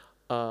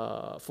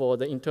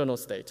internal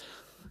state.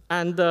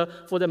 And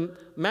for the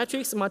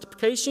matrix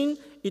multiplication,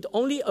 it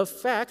only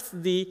affects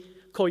the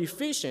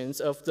coefficients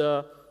of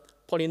the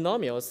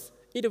polynomials,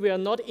 it will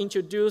not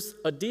introduce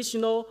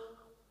additional,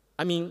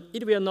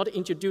 it will not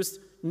introduce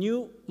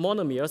new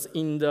monomers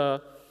in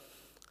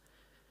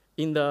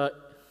the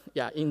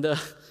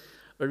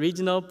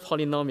original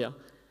polynomial.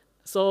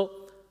 So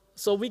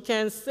we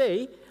can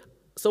say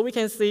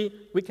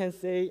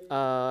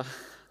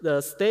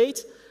the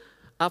state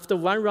after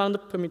one round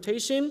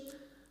permutation,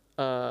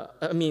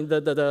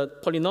 the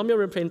polynomial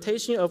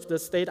representation of the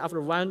state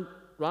after one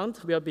round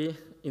will be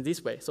in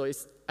this way. So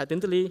it's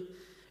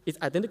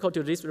identical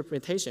to this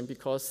representation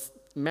because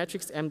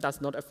matrix M does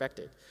not affect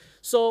it.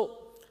 So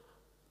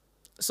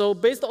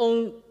based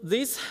on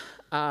this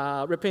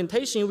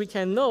representation, we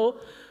can know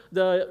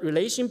the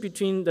relation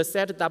between the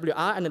set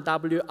WR and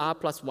WR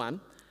plus 1.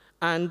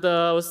 And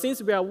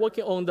since we are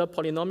working on the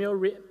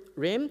polynomial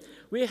realm,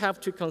 we have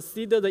to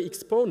consider the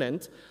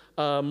exponent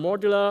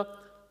modular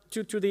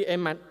 2 to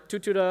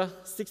the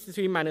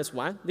 63 minus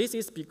 1. This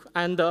is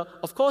and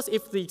of course,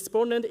 if the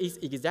exponent is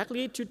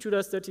exactly 2 to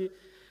the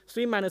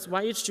 33 minus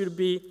 1, it should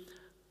be,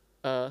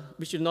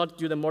 we should not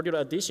do the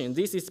modular addition.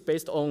 This is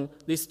based on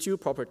these two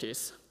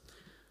properties.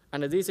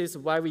 And this is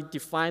why we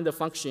define the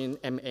function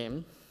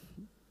MM.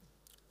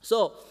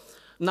 So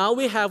now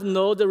we have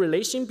known the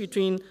relation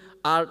between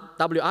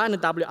WR and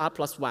WR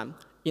plus 1.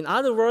 In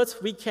other words,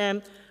 we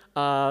can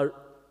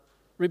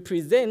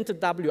represent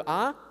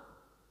WR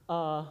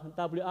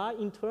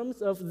in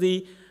terms of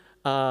the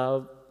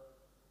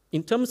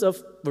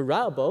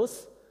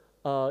variables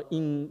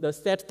in the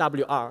set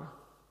WR.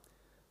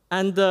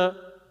 And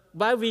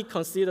why we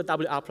consider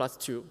WR plus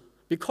 2?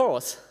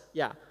 Because,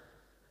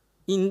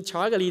 in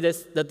Charlie,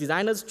 the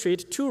designers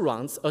treat 2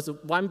 rounds as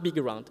one big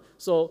round.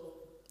 So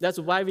that's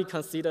why we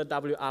consider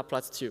WR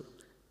plus 2.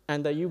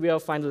 And you will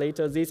find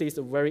later this is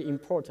very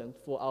important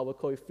for our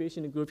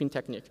coefficient grouping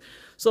technique.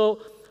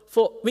 So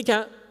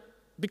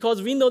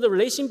because we know the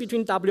relation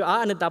between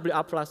WR and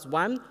WR plus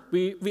 1,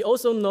 we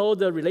also know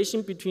the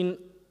relation between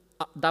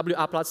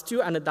WR plus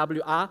 2 and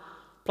WR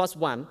plus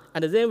 1.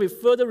 And then we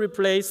further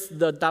replace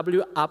the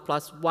WR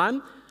plus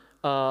 1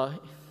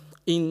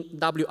 in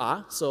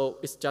WR. So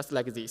it's just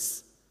like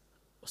this.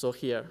 So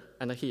here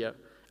and here.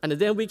 And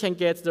then we can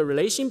get the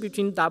relation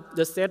between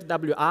the set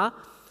WR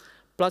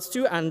plus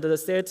 2 and the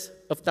set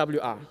of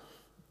WR.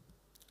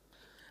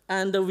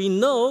 And we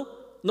note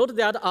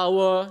that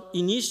our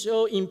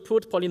initial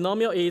input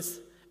polynomial is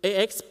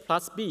AX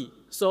plus B.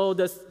 So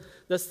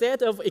the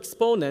set of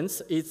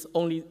exponents is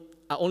only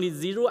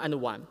 0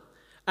 and 1.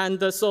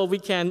 And so we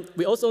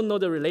also know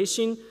the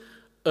relation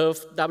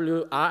of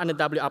WR and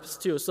WR plus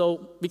 2.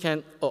 So we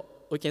can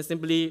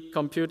simply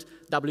compute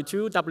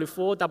W2,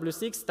 W4,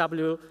 W6,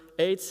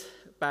 W8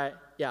 by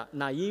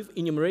naive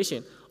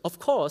enumeration. Of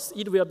course,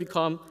 it will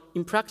become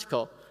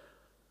impractical,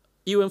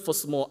 even for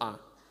small r.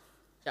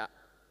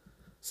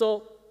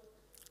 So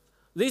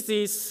this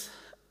is,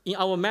 in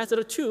our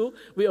method 2,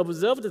 we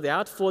observed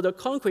that for the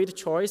concrete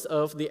choice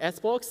of the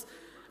S-box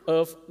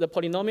of the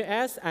polynomial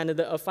S and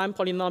the affine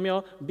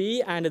polynomial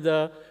B and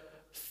the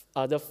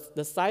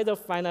size of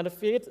finite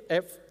field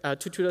F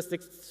 2 to the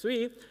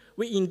 63,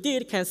 we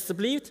indeed can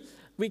split,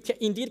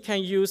 indeed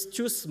can use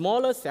 2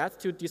 smaller sets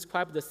to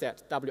describe the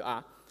set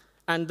WR.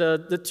 And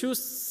the 2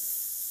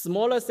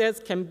 smaller sets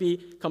can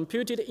be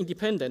computed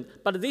independent,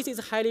 but this is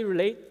highly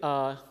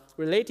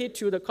related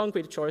to the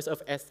concrete choice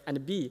of S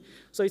and B.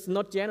 So it's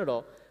not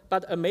general,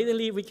 but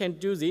amazingly, we can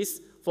do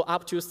this for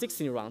up to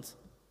 16 rounds.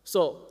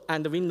 So,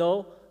 and we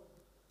know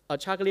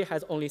Charlie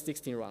has only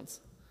 16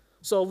 rounds.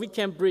 So we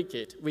can break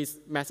it with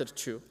method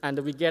 2, and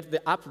we get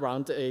the up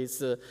round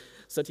is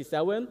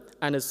 37,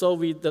 and so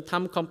with the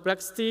time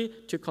complexity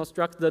to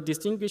construct the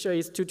distinguisher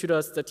is 2 to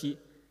the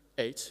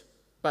 38.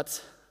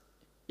 But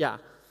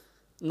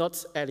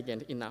not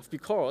elegant enough.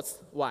 Because,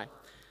 why?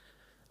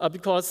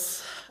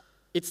 Because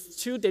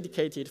it's too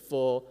dedicated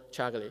for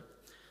Charlie.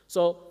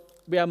 So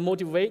we are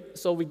motivated,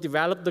 so we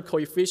developed the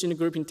coefficient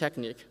grouping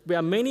technique. We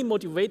are mainly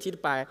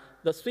motivated by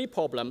the 3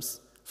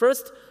 problems.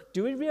 First,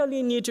 do we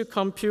really need to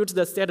compute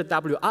the set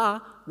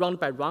WR round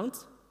by round?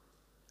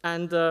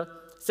 And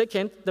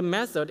second, the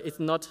method is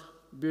not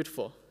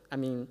beautiful. I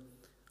mean,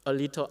 a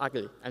little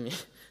ugly.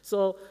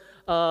 So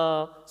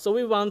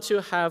we want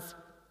to have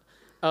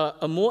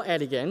a more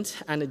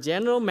elegant and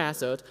general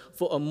method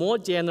for a more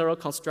general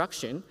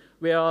construction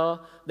where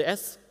the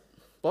S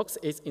box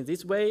is in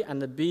this way and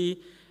the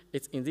B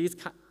is in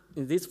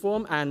this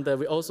form, and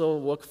we also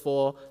work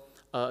for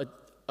a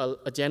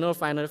general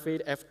finite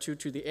field F2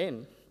 to the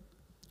N.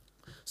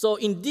 So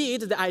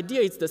indeed, the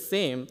idea is the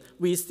same.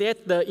 We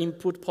set the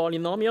input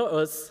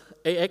polynomial as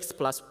AX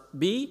plus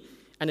B,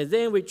 and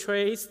then we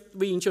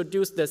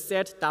introduce the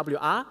set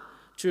WR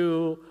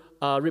to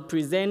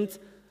represent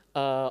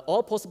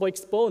all possible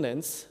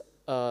exponents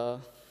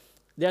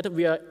that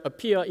will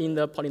appear in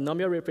the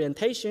polynomial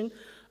representation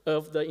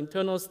of the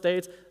internal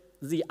state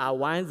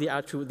ZR1,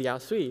 ZR2,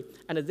 ZR3.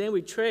 And then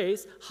we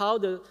trace how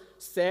the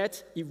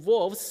set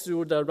evolves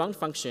through the round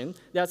function.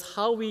 That's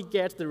how we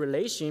get the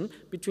relation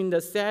between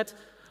the set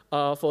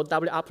for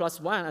WR plus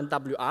 1 and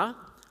WR.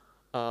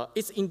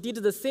 It's indeed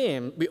the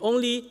same. We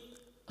only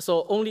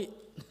so only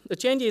the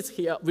change is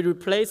here. We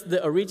replace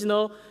the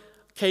original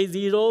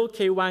K0,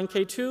 K1,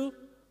 K2,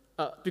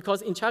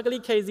 because in Chagli,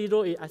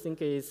 K0 I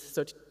think is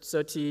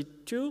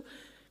 32,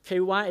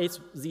 K1 is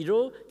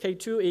 0,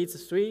 K2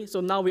 is 3.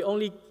 So now we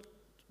only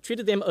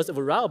treat them as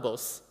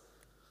variables.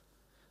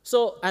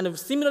 So, and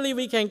similarly,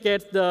 we can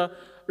get the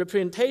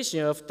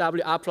representation of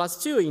WR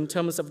plus 2 in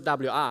terms of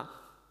WR.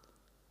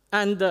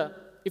 And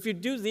if you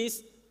do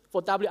this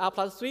for WR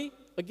plus 3,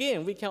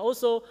 again, we can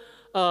also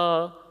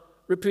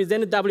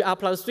represent WR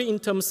plus 3 in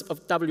terms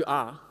of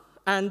WR.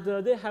 And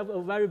they have a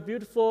very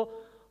beautiful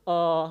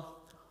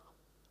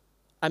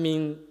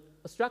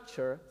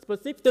structure.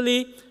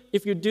 Specifically,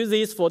 if you do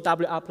this for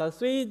WR plus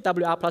 3,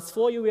 WR plus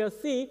 4, you will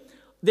see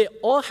they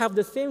all have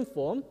the same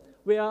form,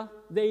 where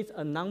there is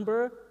a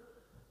number.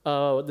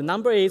 The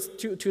number is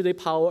 2 to the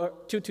power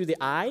 2 to the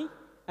I,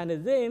 and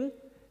then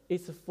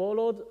it's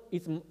followed.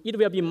 It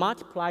will be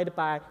multiplied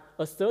by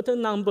a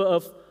certain number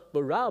of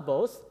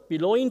variables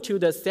belonging to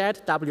the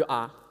set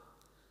WR.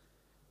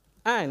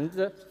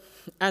 And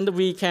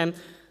we can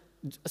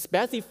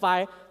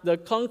specify the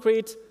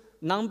concrete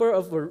number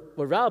of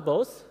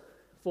variables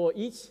for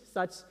each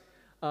such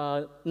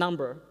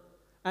number.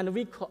 And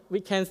we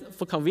can,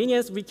 for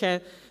convenience, we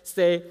can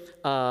say,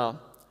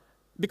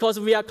 because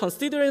we are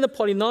considering the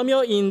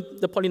polynomial in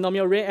the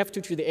polynomial range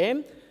f2 to the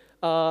m,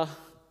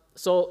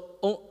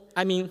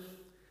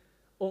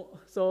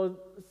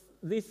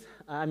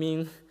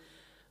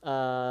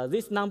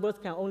 these numbers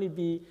can only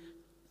be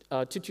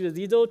 2 to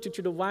the 0, 2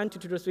 to the 1, 2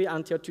 to the 3,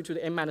 until 2 to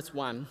the m minus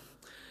 1.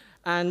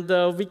 And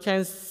for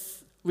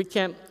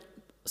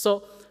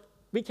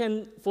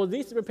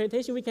this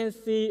representation, we can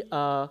see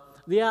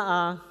there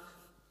are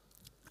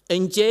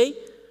nj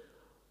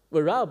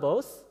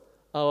variables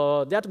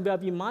that will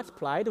be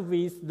multiplied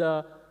with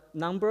the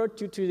number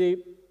 2 to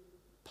the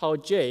power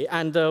j,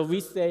 and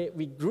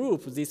we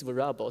group these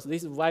variables.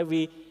 This is why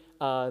we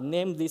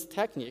name this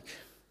technique.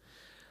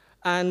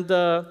 And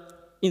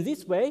in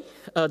this way,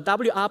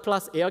 WR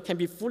plus L can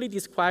be fully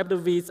described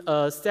with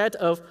a set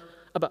of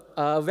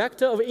a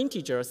vector of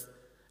integers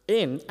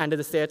n and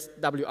the set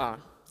WR.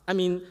 I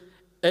mean,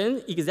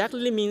 n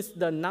exactly means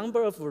the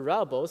number of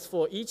variables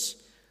for each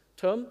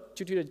term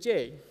 2 to the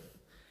j.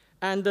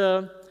 And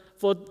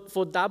for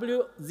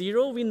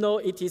W0, we know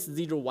it is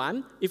 0,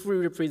 1. If we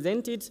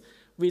represent it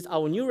with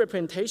our new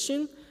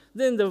representation,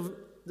 then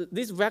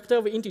this vector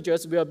of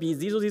integers will be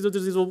 0, 0,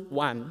 0, 0,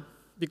 1.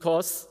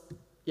 Because,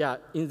 yeah,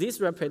 in this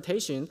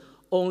representation,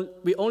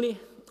 we only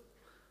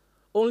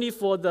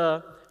for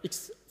the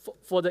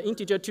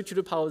integer 2 to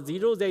the power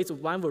 0, there is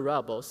 1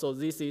 variable, so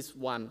this is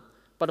 1.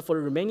 But for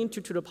the remaining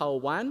 2 to the power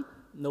 1,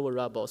 no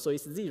variable, so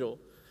it's 0.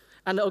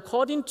 And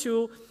according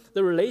to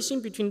the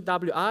relation between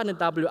WR and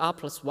WR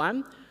plus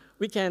 1,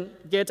 we can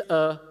get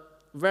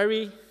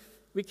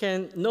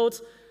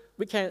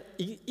we can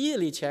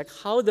easily check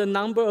how the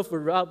number of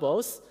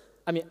variables,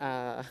 how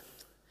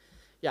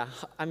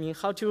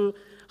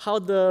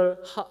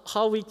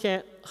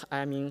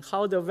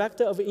the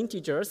vector of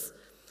integers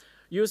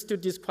used to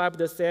describe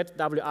the set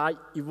WR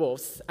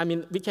evolves. I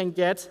mean, we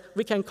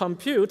can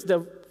compute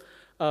the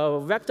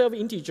vector of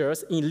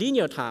integers in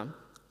linear time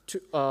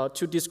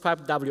to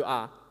describe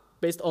WR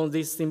based on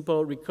this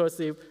simple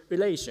recursive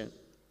relation.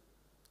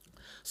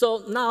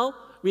 So now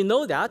we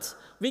know that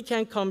we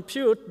can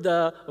compute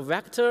the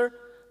vector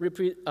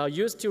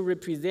used to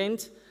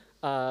represent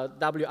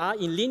WR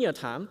in linear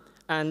time,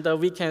 and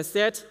we can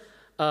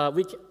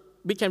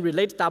we can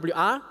relate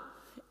WR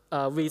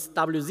with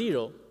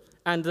W0,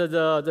 and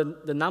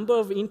the number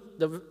of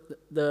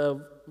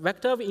the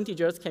vector of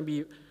integers can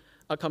be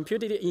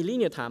computed in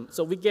linear time.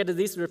 So we get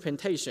this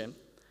representation,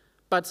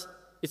 but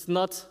it's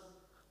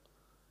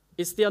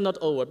still not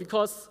over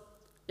because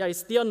it's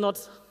still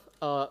not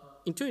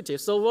intuitive.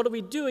 So what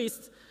we do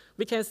is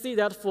we can see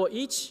that for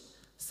each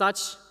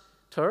such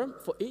term,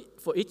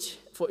 for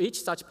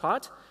each such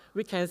part,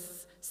 we can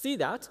see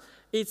that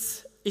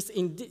its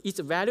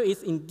value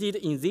is indeed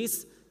in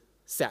this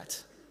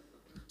set.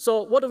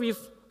 So what we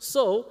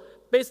saw,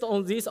 based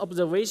on this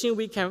observation,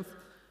 we can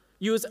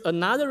use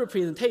another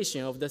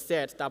representation of the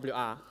set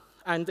WR,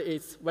 and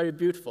it's very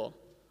beautiful.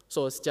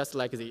 So it's just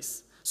like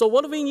this. So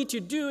what we need to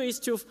do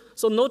is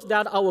note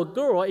that our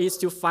goal is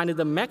to find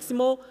the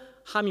maximal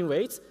Hamming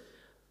weight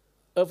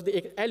of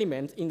the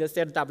element in the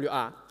set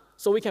WR.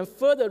 So we can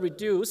further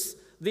reduce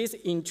this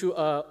into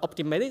an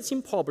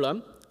optimization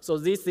problem. So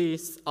this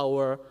is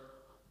our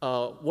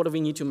what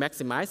we need to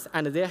maximize,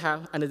 and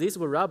these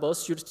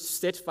variables should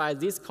satisfy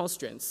these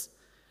constraints.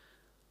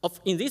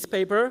 In this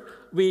paper,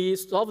 we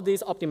solved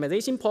this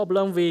optimization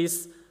problem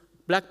with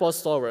blackboard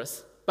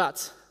solvers.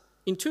 But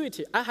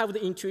I have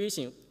the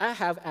intuition.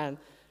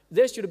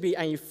 There should be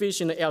an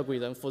efficient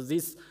algorithm for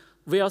this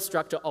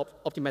well-structured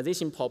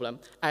optimization problem,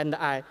 and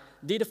I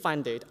did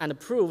find it and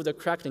prove the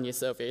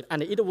correctness of it,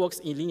 and it works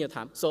in linear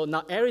time. So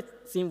now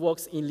everything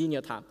works in linear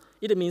time.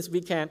 It means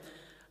we can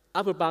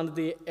upper bound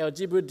the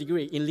algebraic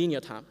degree in linear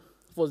time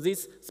for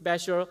this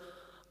special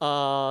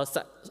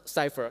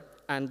cipher.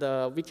 And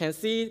we can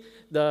see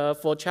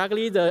for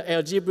Chagli, the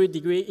algebraic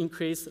degree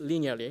increase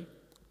linearly.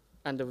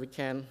 And we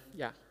can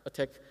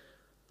attack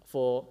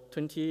for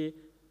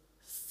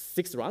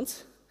 26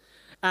 rounds.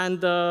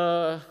 And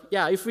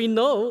if we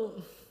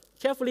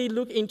carefully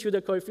look into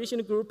the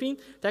coefficient grouping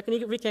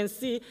technique, we can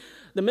see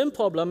the main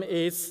problem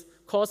is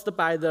caused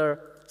by the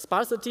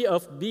sparsity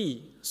of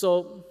B.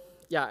 So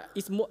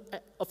it's more,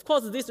 of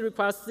course, this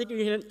requires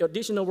significant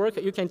additional work.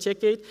 You can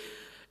check it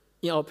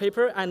in our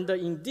paper. And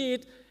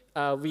indeed,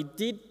 we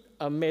did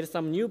made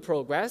some new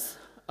progress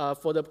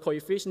for the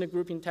coefficient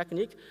grouping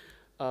technique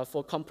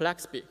for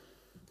complex B.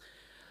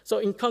 So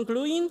in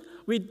concluding,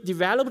 we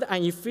developed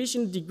an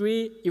efficient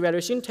degree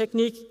evaluation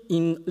technique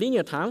in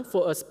linear time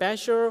for a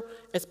special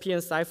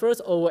SPN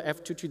ciphers over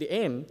F2 to the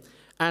M.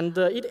 And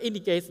it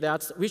indicates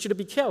that we should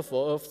be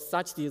careful of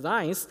such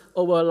designs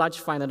over large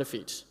finite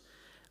feet.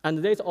 And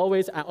there's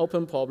always an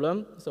open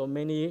problem. So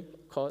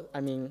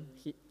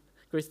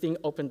Christine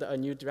opened a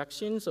new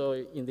direction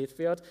in this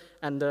field.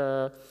 And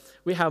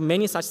we have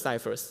many such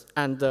ciphers.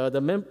 And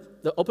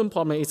the open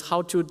problem is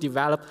how to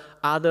develop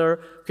other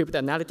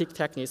cryptanalytic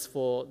techniques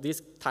for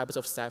these types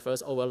of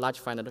ciphers over large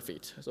finite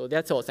feet. So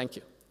that's all. Thank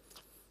you.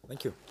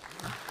 Thank you.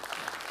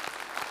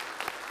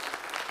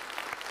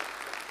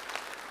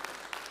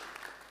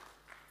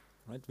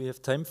 Right, we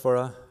have time for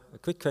a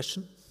quick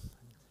question.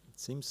 It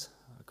seems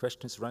a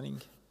question is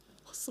running.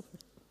 Awesome.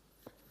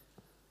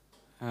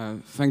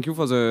 Thank you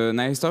for the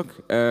nice talk.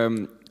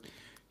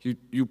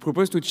 You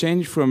propose to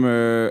change from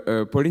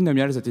a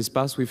polynomial that is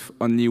sparse with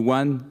only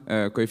one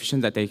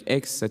coefficient that takes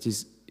x, that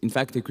is in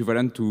fact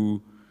equivalent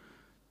to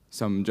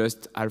some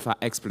just alpha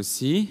x plus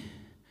c.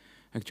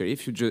 Actually,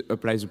 if you just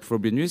apply the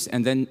Frobenius,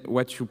 and then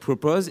what you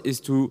propose is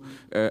to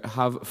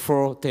have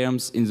 4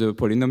 terms in the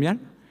polynomial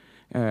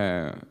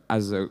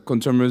as a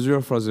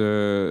countermeasure for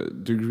the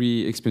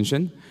degree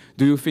expansion.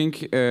 Do you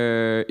think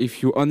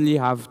if you only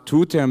have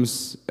 2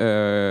 terms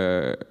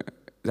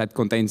that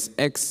contains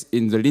x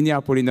in the linear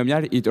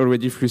polynomial, it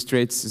already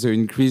frustrates the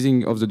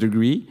increasing of the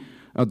degree?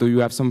 Or do you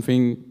have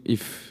something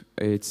if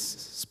it's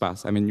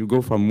sparse? I mean, you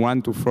go from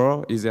 1 to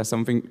 4. Is there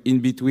something in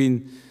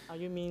between?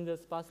 You mean the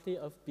sparsity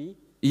of B?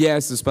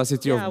 Yes, the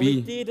sparsity of B. Yeah,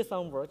 we did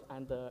some work,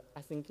 and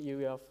I think you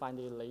will find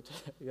it later.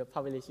 You will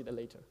publish it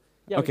later.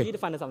 Yeah, okay. We did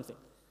find something.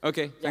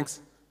 Okay,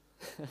 thanks.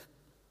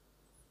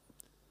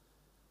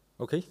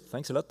 Okay,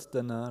 thanks a lot.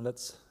 Then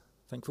let's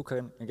thank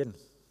Fuka again.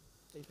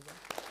 Thank you.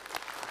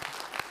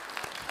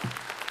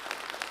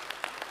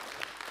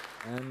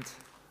 And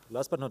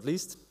last but not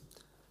least,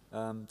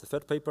 the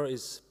third paper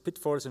is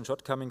Pitfalls and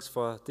Shortcomings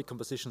for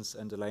Decompositions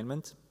and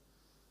Alignment.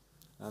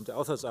 The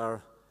authors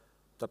are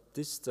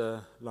Baptiste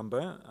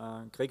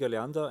Lambin, Gregor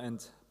Leander,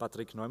 and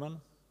Patrick Neumann.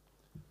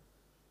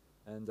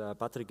 And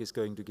Patrick is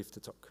going to give the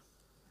talk.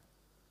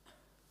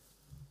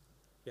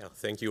 Yeah,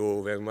 thank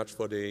you very much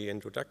for the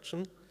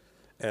introduction.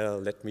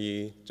 Let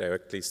me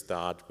directly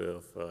start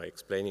with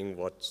explaining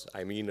what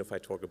I mean if I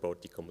talk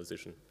about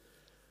decomposition.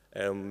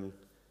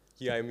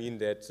 Here I mean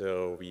that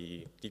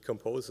we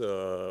decompose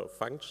a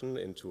function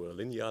into a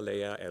linear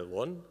layer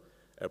L1,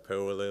 a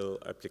parallel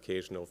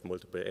application of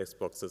multiple S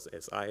boxes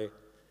Si,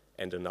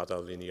 and another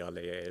linear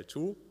layer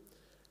L2.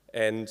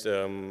 And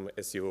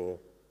as you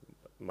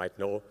might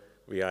know,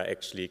 we are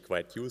actually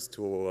quite used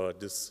to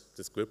this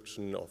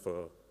description of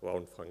a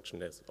round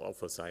function as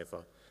of a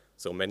cipher.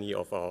 So many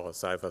of our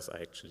ciphers are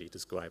actually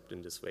described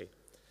in this way.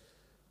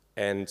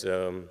 And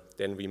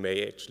then we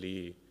may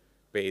actually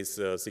base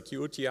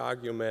security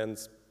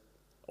arguments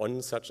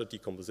on such a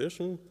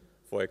decomposition.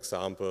 For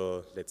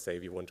example, let's say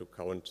we want to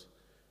count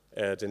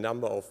the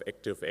number of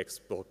active X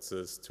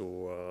boxes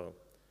to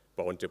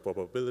bound the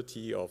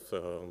probability of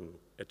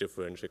a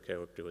differential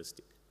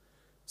characteristic.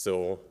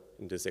 So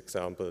in this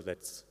example,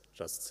 let's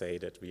just say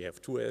that we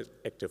have 2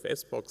 active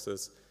S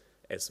boxes,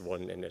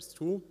 S1 and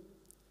S2.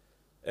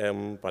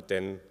 But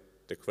then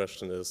the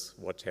question is,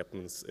 what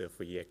happens if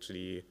we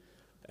actually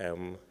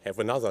have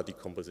another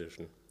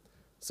decomposition?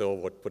 So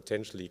what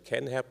potentially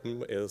can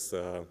happen is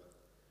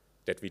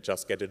that we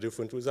just get a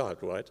different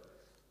result, right?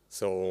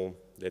 So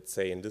let's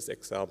say in this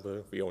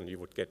example, we only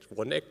would get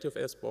 1 active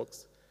S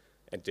box,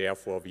 and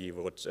therefore we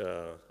would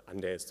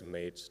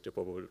underestimate the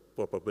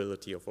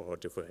probability of our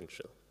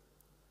differential.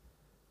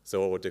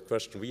 So the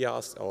question we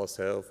asked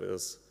ourselves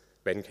is,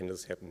 when can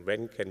this happen?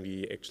 When can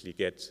we actually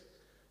get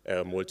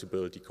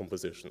multiple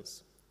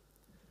decompositions?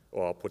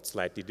 Or put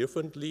slightly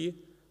differently,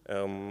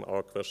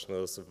 our question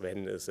is,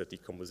 when is a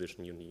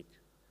decomposition unique?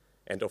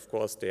 And of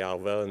course, there are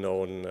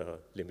well-known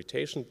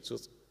limitations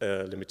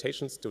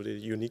to the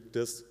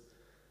uniqueness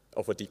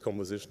of a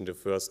decomposition. The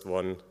first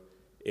one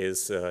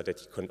is that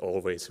you can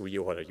always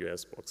reorder your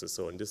S boxes.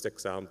 So in this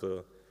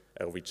example,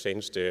 we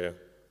changed the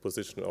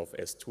position of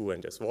S2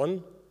 and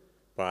S1,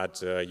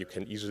 but you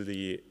can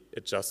easily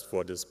adjust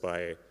for this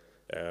by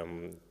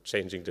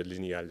changing the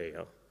linear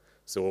layer.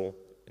 So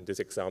in this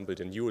example,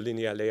 the new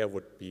linear layer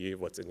would be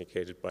what's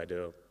indicated by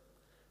the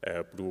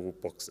blue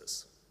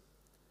boxes.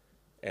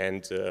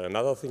 And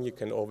another thing you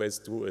can always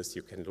do is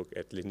you can look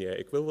at linear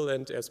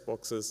equivalent S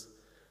boxes.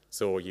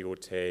 So you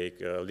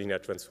take linear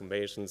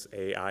transformations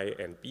AI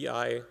and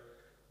BI,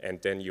 and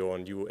then your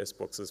new S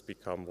boxes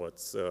become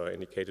what's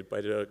indicated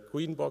by the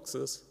green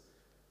boxes.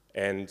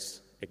 And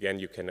again,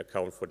 you can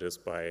account for this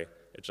by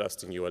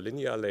adjusting your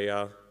linear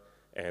layer.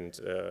 And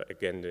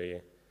again,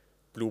 the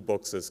blue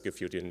boxes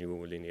give you the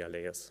new linear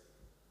layers.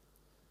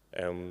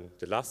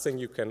 The last thing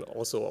you can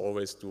also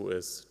always do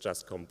is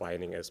just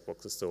combining S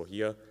boxes. So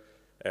here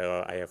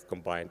I have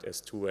combined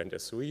S2 and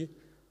S3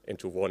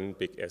 into one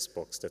big S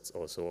box. That's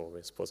also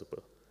always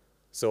possible.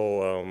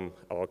 So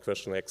our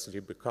question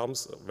actually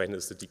becomes, when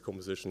is the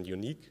decomposition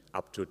unique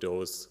up to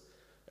those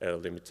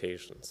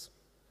limitations?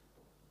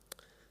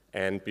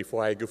 And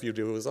before I give you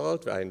the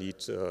result, I need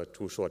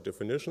two short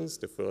definitions.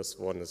 The first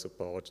one is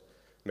about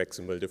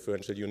maximal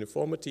differential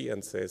uniformity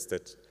and says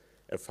that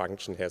a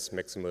function has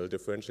maximal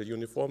differential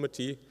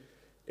uniformity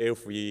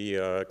if we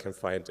can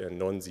find a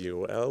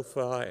non-zero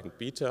alpha and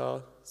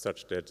beta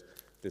such that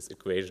this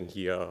equation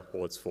here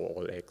holds for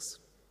all x.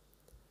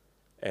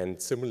 And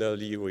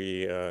similarly,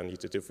 we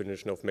need a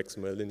definition of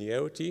maximal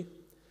linearity.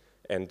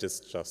 And this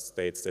just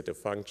states that a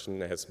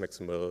function has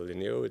maximal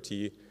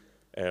linearity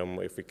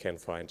if we can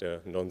find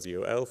a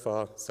non-zero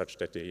alpha such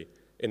that the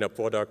inner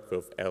product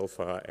with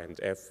alpha and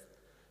f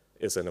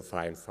is an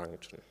affine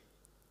function.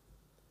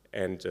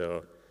 And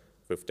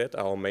with that,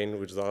 our main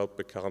result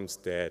becomes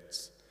that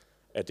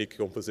a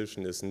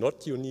decomposition is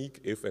not unique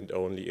if and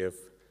only if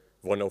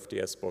one of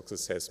the S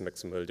boxes has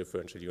maximal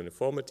differential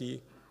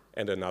uniformity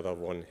and another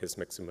one has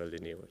maximal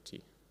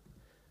linearity.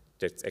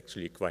 That's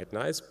actually quite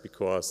nice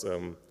because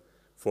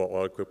for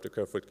all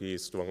cryptographically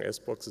strong S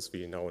boxes,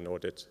 we now know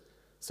that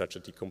such a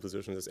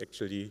decomposition is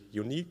actually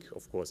unique,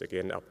 of course,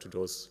 again, up to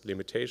those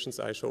limitations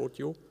I showed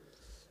you.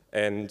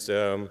 And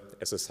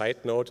as a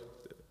side note,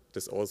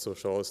 this also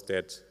shows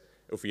that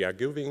if we are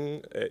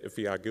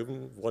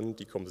given one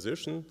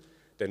decomposition,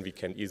 then we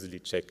can easily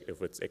check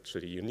if it's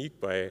actually unique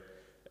by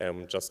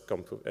just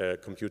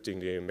computing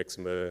the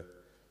maximal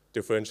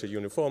differential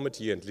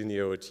uniformity and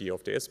linearity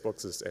of the S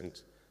boxes,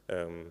 and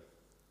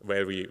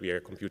where we are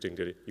computing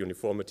the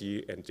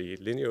uniformity and the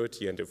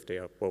linearity, and if they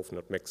are both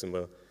not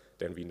maximal,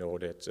 then we know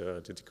that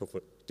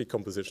the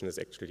decomposition is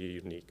actually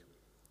unique.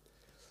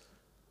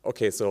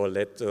 Okay, so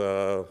let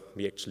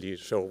me actually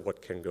show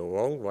what can go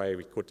wrong, why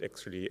we could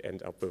actually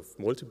end up with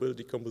multiple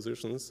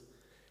decompositions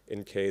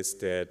in case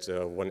that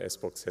one S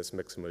box has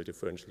maximal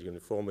differential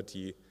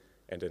uniformity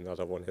and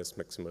another one has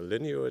maximal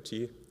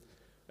linearity.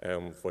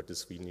 For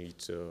this, we need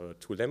two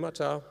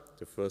lemmata.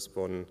 The first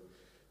one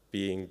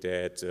being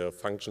that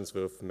functions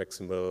with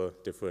maximal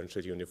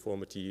differential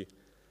uniformity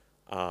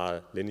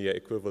are linear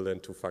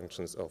equivalent to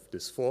functions of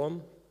this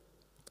form.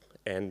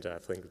 And I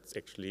think it's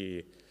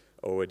actually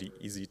already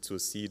easy to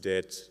see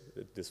that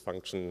this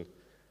function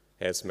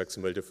has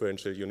maximal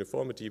differential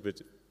uniformity,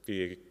 but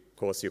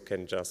because you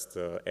can just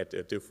add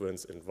a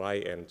difference in y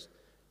and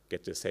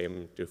get the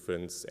same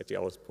difference at the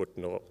output,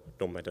 no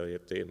matter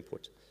the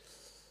input.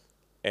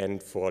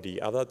 And for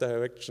the other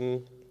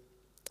direction,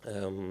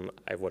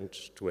 I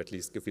want to at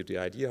least give you the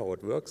idea how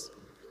it works.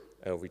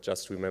 We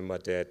just remember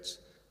that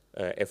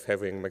f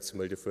having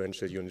maximal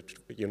differential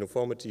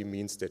uniformity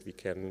means that we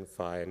can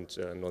find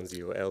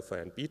non-zero alpha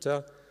and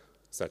beta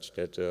such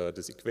that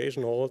this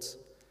equation holds.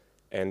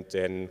 And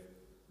then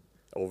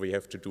all we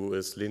have to do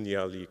is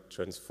linearly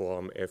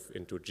transform f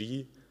into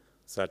g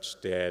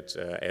such that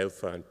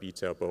alpha and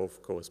beta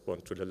both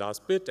correspond to the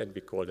last bit, and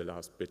we call the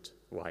last bit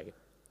y.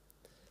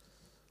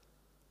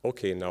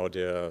 Okay, now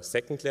the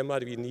second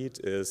lemma we need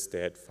is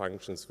that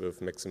functions with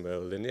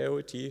maximal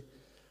linearity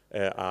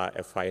are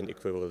affine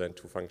equivalent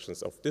to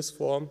functions of this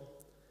form.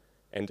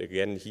 And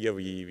again, here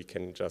we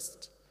can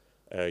just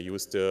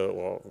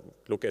or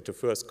look at the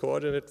first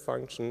coordinate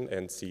function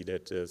and see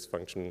that this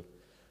function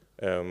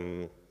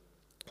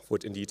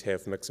would indeed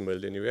have maximal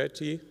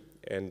linearity.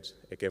 And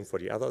again, for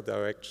the other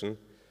direction,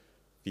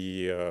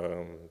 we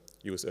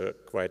use a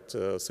quite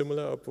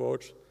similar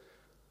approach.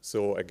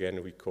 So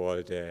again, we call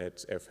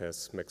that f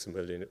has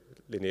maximal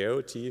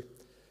linearity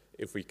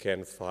if we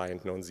can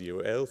find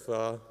non-zero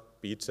alpha,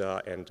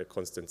 beta, and a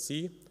constant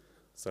c,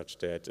 such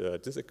that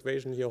this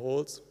equation here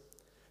holds.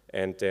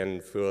 And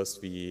then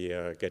first we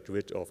get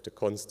rid of the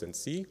constant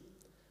c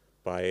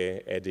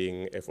by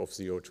adding f of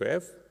 0 to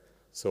f.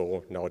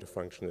 So now the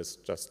function is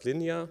just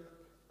linear.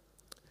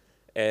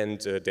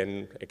 And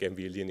then again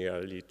we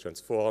linearly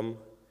transform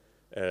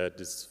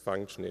this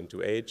function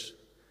into h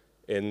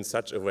in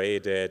such a way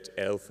that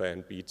alpha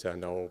and beta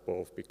now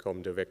both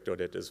become the vector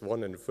that is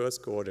 1 in the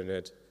first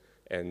coordinate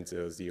and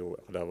 0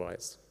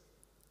 otherwise.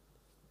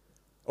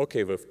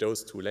 Okay, with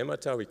those two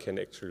lemmata, we can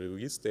actually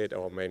restate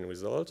our main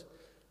result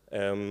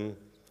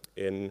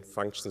in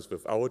functions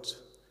without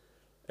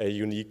a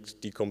unique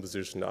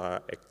decomposition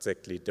are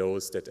exactly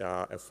those that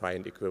are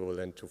affine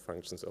equivalent to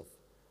functions of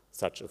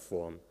such a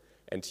form.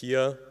 And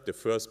here, the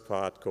first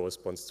part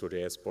corresponds to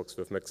the S box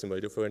with maximal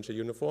differential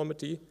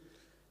uniformity,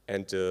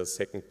 and the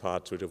second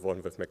part to the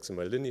one with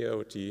maximal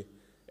linearity.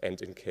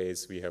 And in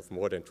case we have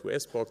more than two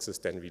S boxes,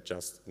 then we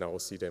just now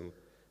see them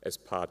as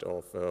part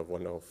of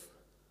one of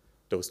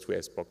those two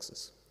S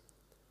boxes.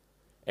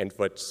 And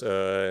what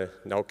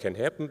now can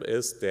happen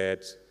is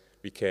that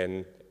we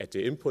can, at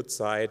the input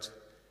side,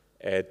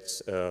 add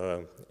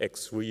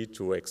x3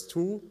 to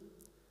x2,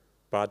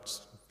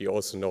 but we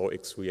also know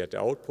x3 at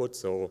the output,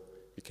 so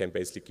we can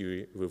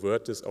basically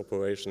revert this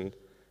operation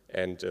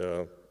and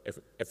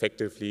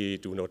effectively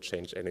do not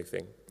change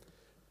anything.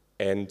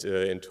 And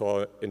in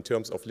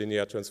terms of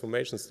linear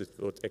transformations, it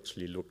would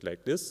actually look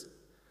like this.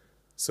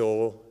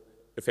 So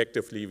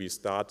effectively, we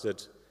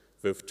started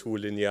with two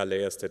linear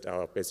layers that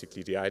are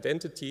basically the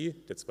identity.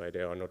 That's why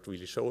they are not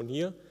really shown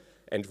here.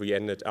 And we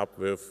ended up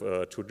with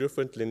two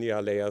different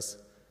linear layers.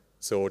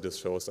 So this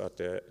shows us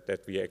that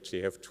we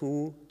actually have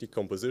two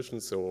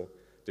decompositions, so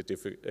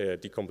the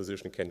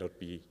decomposition cannot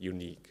be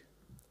unique.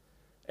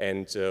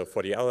 And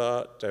for the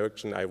other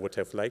direction, I would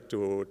have liked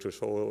to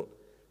show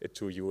it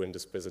to you in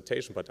this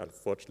presentation, but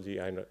unfortunately,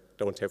 I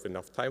don't have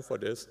enough time for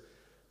this.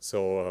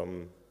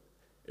 So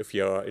if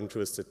you're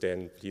interested,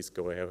 then please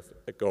go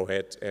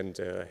ahead and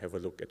have a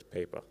look at the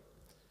paper.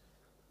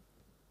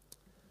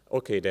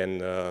 Okay,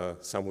 then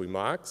some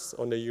remarks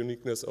on the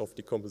uniqueness of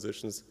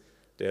decompositions.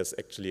 There's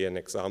actually an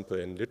example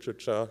in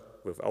literature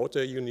without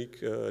a unique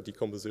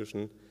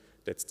decomposition.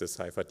 That's the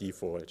cipher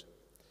default.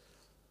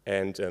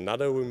 And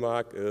another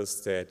remark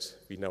is that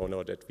we now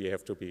know that we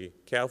have to be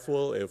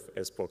careful if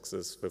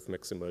S-boxes with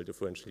maximal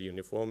differential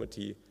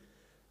uniformity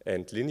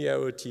and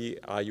linearity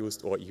are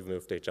used, or even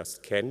if they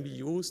just can be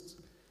used.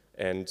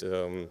 And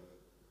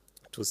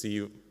to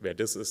see where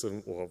this is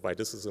or why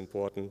this is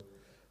important,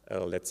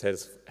 let's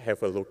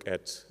have a look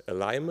at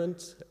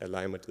alignment.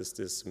 Alignment is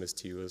this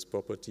mysterious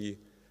property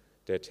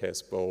that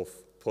has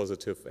both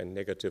positive and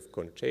negative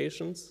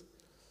connotations,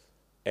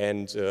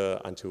 and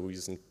until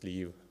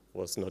recently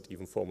was not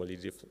even formally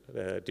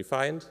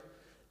defined.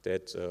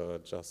 That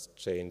just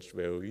changed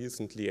very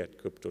recently at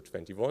Crypto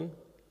 21.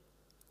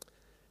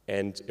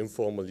 And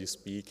informally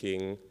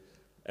speaking,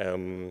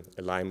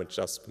 alignment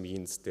just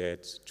means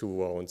that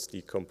two rounds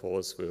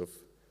decompose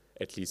with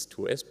at least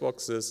two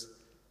S-boxes,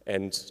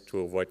 and to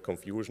avoid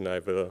confusion, I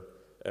will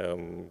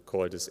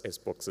call this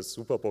S-boxes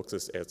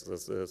superboxes, as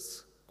this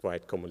is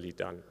quite commonly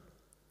done.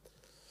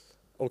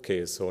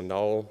 Okay, so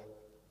now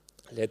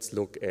let's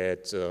look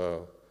at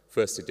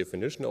first the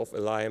definition of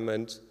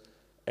alignment,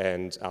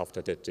 and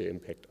after that the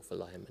impact of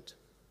alignment.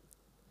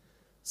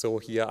 So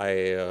here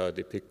I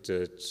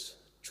depicted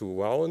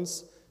two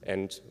rounds,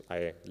 and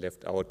I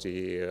left out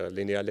the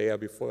linear layer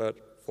before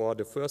for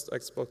the first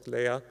S-box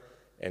layer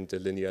and the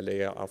linear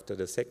layer after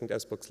the second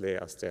S-box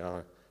layer, as they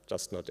are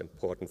just not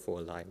important for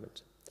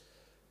alignment.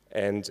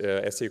 And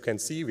as you can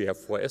see, we have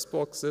four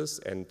S-boxes,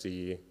 and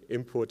the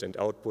input and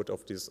output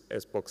of these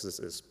S-boxes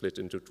is split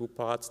into two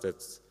parts.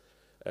 That's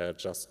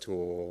just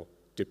to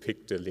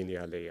depict the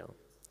linear layer.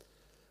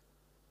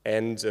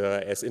 And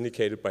as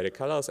indicated by the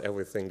colors,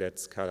 everything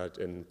that's colored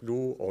in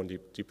blue only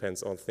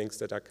depends on things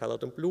that are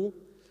colored in blue,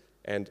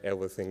 and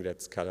everything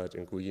that's colored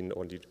in green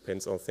only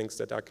depends on things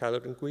that are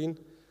colored in green.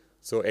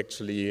 So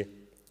actually,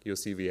 you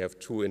see we have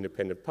two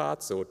independent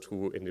parts, so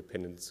two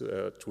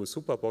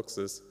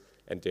superboxes,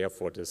 and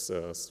therefore this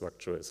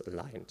structure is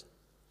aligned.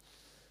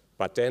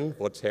 But then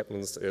what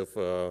happens if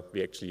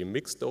we actually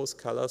mix those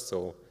colors?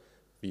 So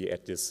we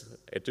add this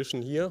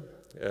addition here,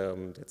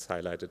 that's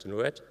highlighted in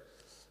red.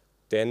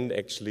 Then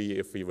actually,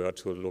 if we were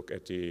to look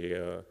at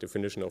the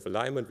definition of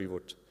alignment, we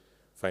would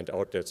find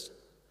out that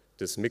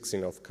this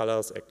mixing of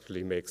colors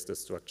actually makes the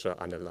structure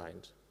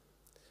unaligned.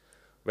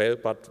 Well,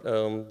 but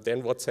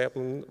then what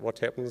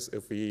happens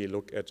if we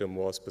look at a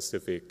more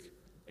specific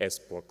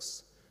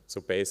S-box?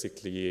 So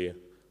basically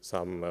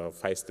some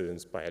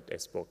Feistel-inspired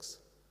S-box.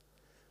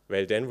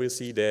 Well, then we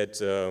see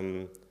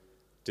that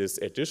this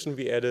addition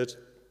we added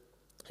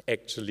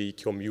actually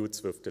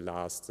commutes with the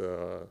last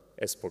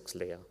S-box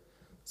layer.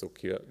 So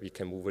we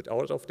can move it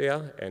out of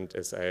there, and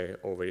as I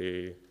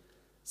already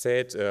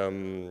said,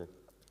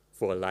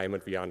 for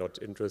alignment we are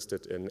not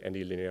interested in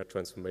any linear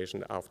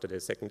transformation after the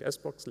second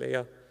S-box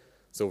layer,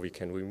 so we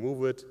can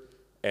remove it,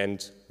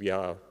 and we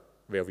are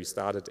where we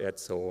started at,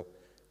 so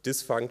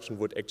this function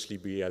would actually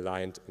be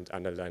aligned and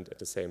unaligned at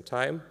the same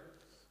time.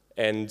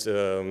 And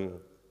the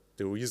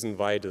reason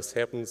why this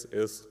happens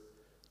is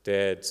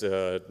that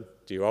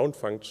the round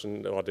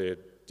function, or the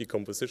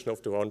decomposition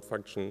of the round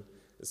function,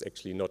 is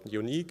actually not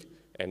unique,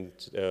 and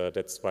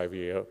that's why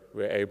we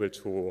were able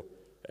to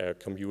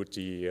commute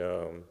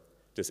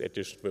this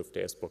addition with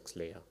the S-box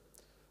layer.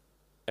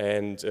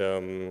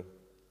 And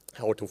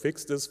how to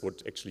fix this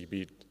would actually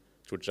be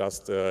to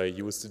just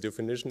use the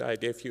definition I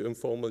gave you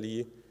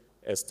informally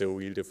as the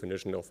real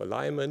definition of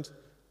alignment.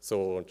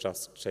 So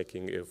just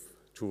checking if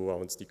two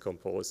rounds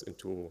decompose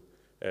into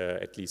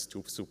at least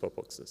two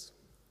superboxes.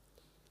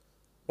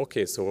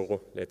 Okay,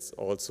 so let's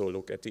also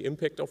look at the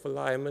impact of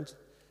alignment.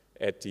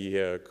 At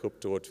the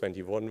Crypto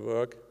 21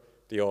 work,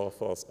 the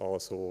authors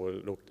also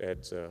looked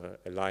at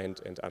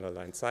aligned and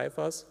unaligned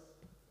ciphers,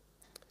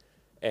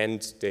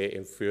 and they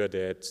infer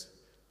that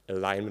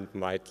alignment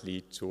might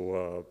lead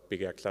to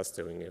bigger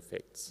clustering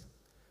effects.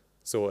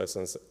 So as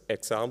an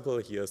example,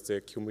 here's the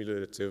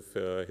cumulative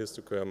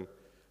histogram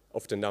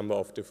of the number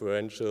of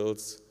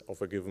differentials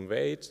of a given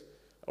weight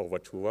over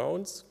 2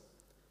 rounds.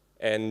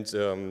 And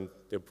the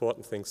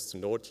important things to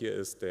note here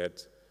is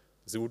that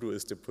pseudo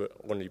is the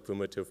only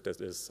primitive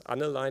that is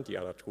unaligned, the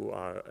other 2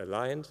 are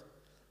aligned,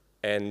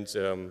 and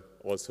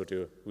also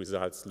the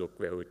results look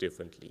very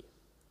differently.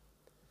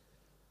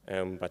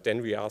 But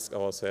then we ask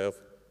ourselves,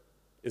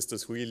 is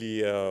this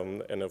really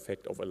an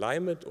effect of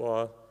alignment,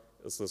 or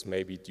is this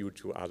maybe due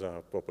to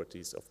other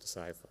properties of the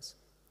ciphers?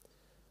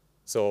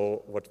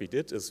 So what we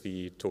did is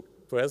we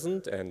took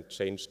present and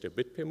changed the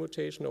bit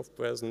permutation of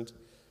present.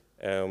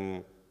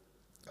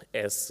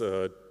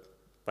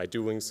 By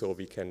doing so,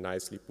 we can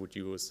nicely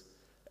produce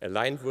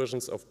aligned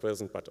versions of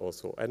present, but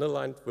also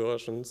unaligned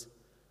versions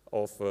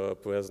of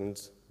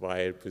present,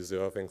 while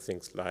preserving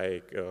things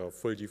like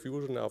full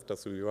diffusion after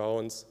 3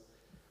 rounds,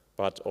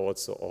 but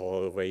also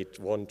all weight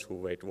 1 to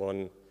weight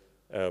 1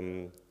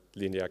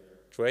 linear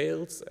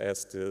trails,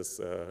 as this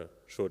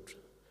should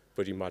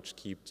pretty much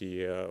keep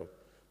the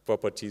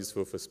properties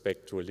with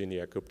respect to a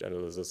linear crypt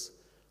analysis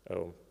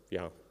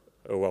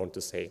around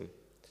the same.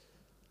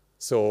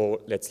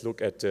 So let's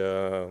look at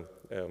the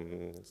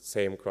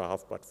same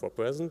graph but for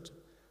present,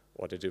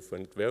 or the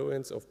different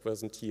variants of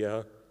present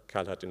here.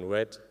 Colored in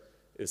red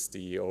is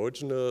the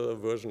original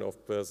version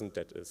of present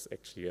that is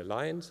actually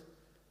aligned.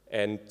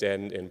 And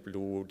then in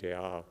blue, there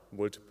are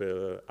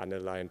multiple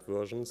unaligned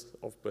versions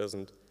of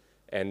present.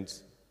 And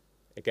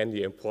again,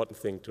 the important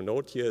thing to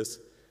note here is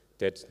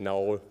that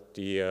now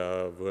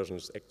the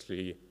versions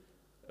actually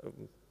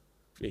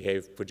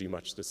behave pretty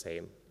much the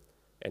same.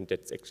 And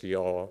that's actually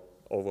our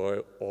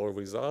overall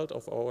result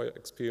of our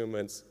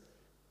experiments.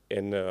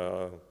 In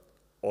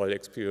all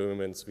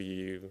experiments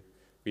we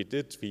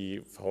did, we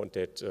found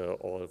that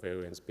all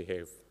variants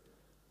behave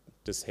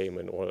the same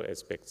in all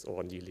aspects,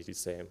 or nearly the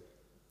same.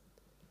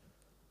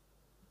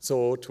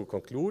 So to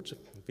conclude,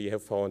 we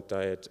have found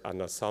that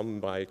under some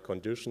mild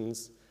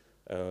conditions,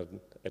 a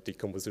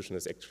decomposition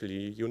is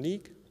actually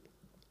unique.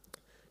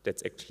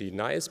 That's actually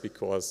nice,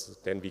 because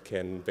then we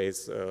can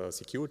base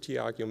security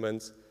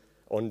arguments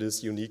on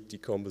this unique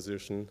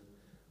decomposition,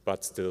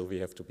 but still we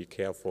have to be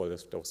careful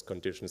if those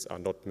conditions are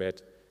not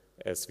met,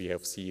 as we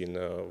have seen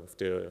with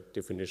the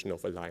definition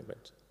of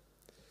alignment.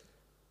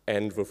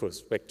 And with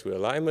respect to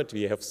alignment,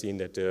 we have seen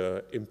that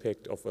the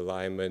impact of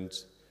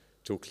alignment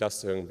to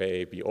clustering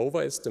may be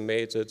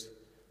overestimated,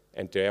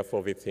 and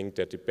therefore we think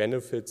that the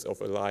benefits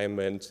of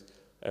alignment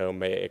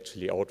may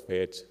actually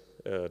outweigh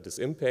this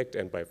impact.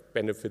 And by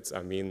benefits,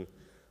 I mean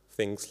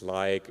things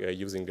like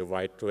using the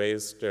right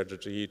trace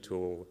strategy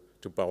to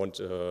bound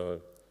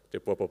the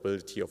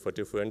probability of a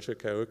differential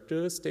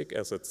characteristic,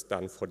 as it's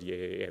done for the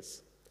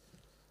AAS.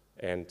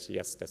 And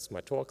yes, that's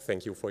my talk.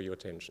 Thank you for your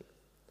attention.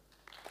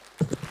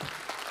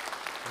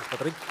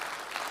 Patrick.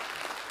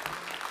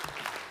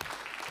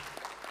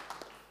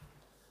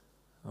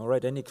 All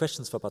right, any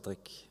questions for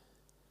Patrick?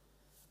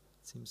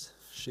 It seems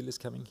Gilles is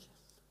coming.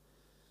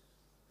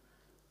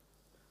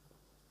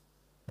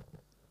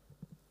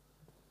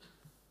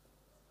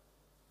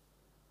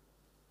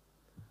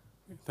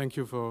 Thank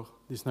you for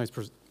this nice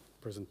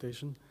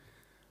presentation.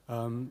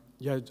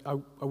 Yeah, I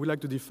would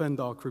like to defend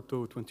our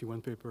Crypto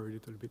 21 paper a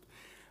little bit.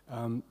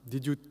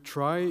 Did you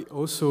try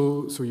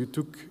also, so you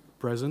took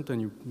present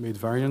and you made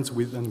variants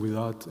with and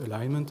without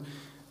alignment.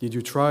 Did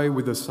you try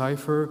with a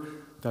cipher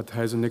that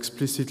has an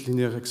explicit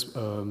linear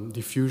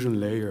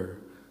diffusion layer,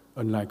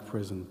 unlike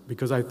present?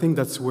 Because I think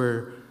that's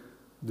where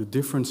the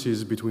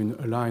differences between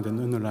aligned and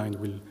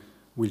unaligned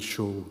will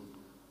show.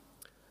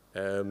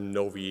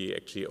 No, we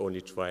actually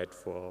only tried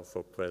for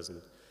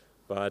present.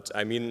 But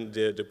I mean,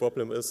 the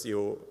problem is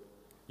you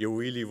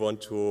really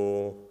want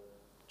to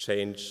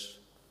change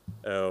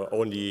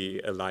only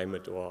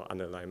alignment or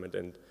unalignment,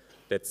 and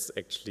that's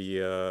actually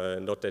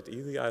not that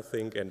easy, I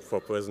think. And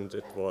for present,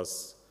 it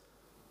was,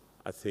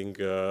 I think,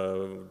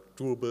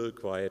 doable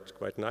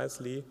quite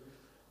nicely.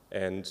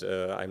 And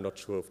I'm not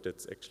sure if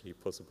that's actually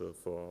possible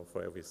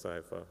for every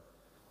cipher.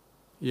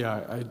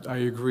 Yeah, I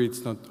agree.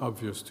 It's not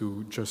obvious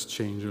to just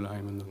change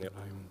alignment and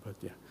alignment, but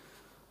yeah.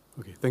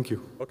 Okay, thank you.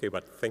 Okay,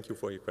 but thank you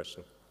for your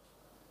question.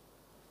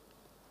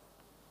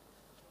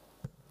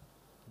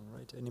 All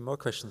right, any more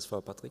questions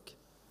for Patrick?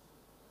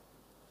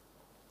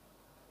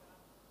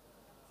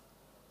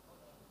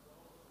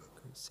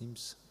 Okay,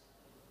 seems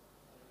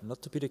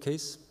not to be the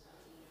case.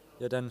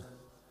 Yeah, then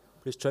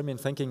please join me in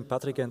thanking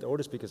Patrick and all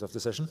the speakers of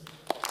the session.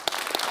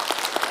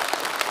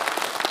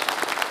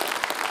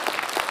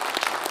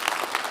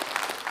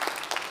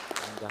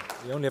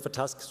 We only have a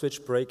task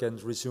switch break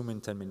and resume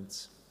in 10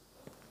 minutes.